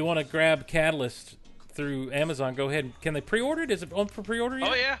if you want to grab Catalyst through Amazon, go ahead. Can they pre-order it? Is it on for pre-order yet?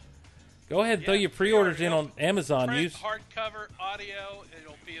 Oh, yeah. Go ahead and throw your pre-orders in on Amazon. Print, hardcover, audio.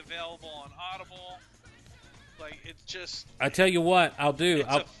 It'll be available on Audible. It's just... I tell you what, I'll do.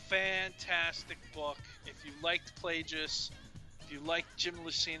 It's a fantastic book. If you liked Plagueis, if you like Jim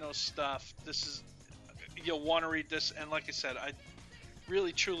Luceno's stuff, you'll want to read this. And like I said, I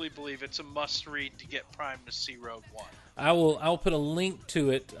really truly believe it's a must-read to get primed to see Rogue One. I'll put a link to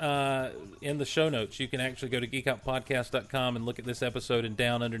it in the show notes. You can actually go to geekoutpodcast.com and look at this episode, and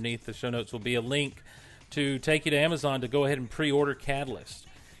down underneath the show notes will be a link to take you to Amazon to go ahead and pre-order Catalyst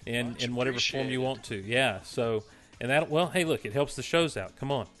in whatever form you want to. Yeah. So, and that, well, hey, look, it helps the shows out.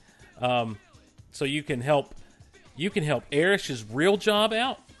 Come on. So you can help Erish's real job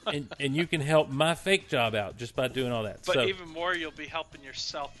out, and you can help my fake job out just by doing all that. But even more, you'll be helping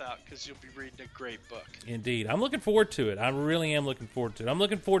yourself out because you'll be reading a great book. Indeed. I'm looking forward to it. I really am looking forward to it. I'm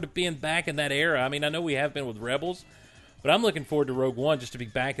looking forward to being back in that era. I mean, I know we have been with Rebels, but I'm looking forward to Rogue One just to be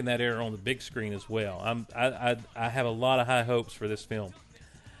back in that era on the big screen as well. I have a lot of high hopes for this film.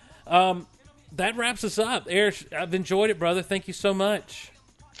 That wraps us up. Erish, I've enjoyed it, brother. Thank you so much.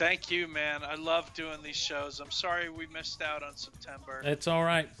 Thank you, man. I love doing these shows. I'm sorry we missed out on September. It's all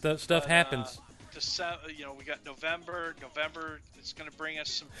right. That stuff happens. We got November. November is going to bring us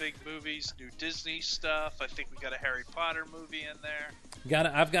some big movies, new Disney stuff. I think we got a Harry Potter movie in there.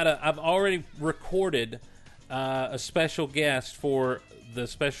 I've already recorded a special guest for the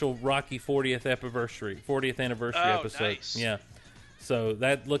special Rocky 40th anniversary episode. Nice. Yeah. So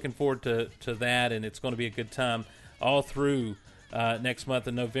looking forward to that, and it's going to be a good time all through next month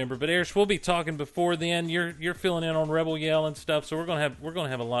in November. But Erish, we'll be talking before then. You're filling in on Rebel Yell and stuff, so we're gonna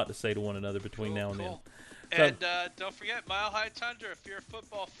have a lot to say to one another between now and then. So, And don't forget Mile High Tundra if you're a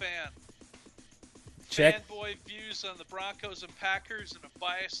football fan. Check. Fanboy views on the Broncos and Packers and a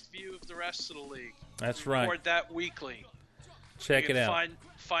biased view of the rest of the league. That's We right. record that weekly. Check You it can out.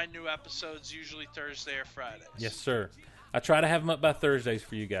 Find new episodes usually Thursday or Fridays. Yes, sir. I try to have them up by Thursdays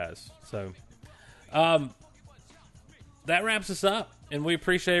for you guys. So, that wraps us up. And we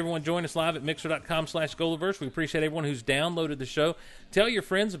appreciate everyone joining us live at Mixer.com/Golaverse. We appreciate everyone who's downloaded the show. Tell your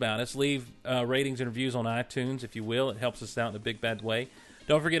friends about us. Leave ratings and reviews on iTunes, if you will. It helps us out in a big, bad way.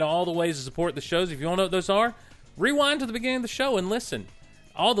 Don't forget all the ways to support the shows. If you want to know what those are, rewind to the beginning of the show and listen.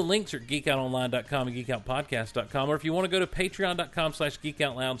 All the links are at geekoutonline.com and geekoutpodcast.com. Or if you want to go to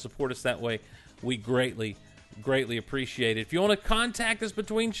patreon.com/geekoutloud and support us that way, we greatly appreciate it. If you want to contact us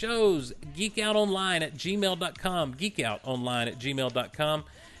between shows, geekoutonline@gmail.com, geekoutonline@gmail.com.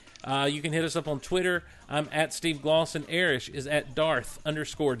 You can hit us up on Twitter. I'm at Steve Glosson. Erish is at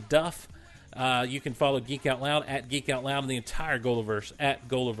Darth_Duff. You can follow Geek Out Loud at Geek Out Loud and the entire Golaverse at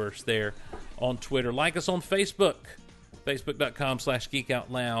Golaverse there on Twitter. Like us on Facebook,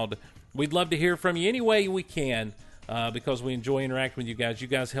 facebook.com/geekoutloud. We'd love to hear from you any way we can because we enjoy interacting with you guys. You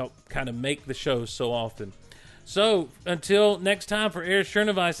guys help kind of make the show so often. So, until next time, for Erish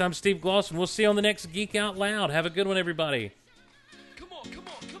Chernovice, I'm Steve Glosson. We'll see you on the next Geek Out Loud. Have a good one, everybody.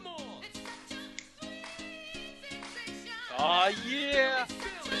 Aw, yeah.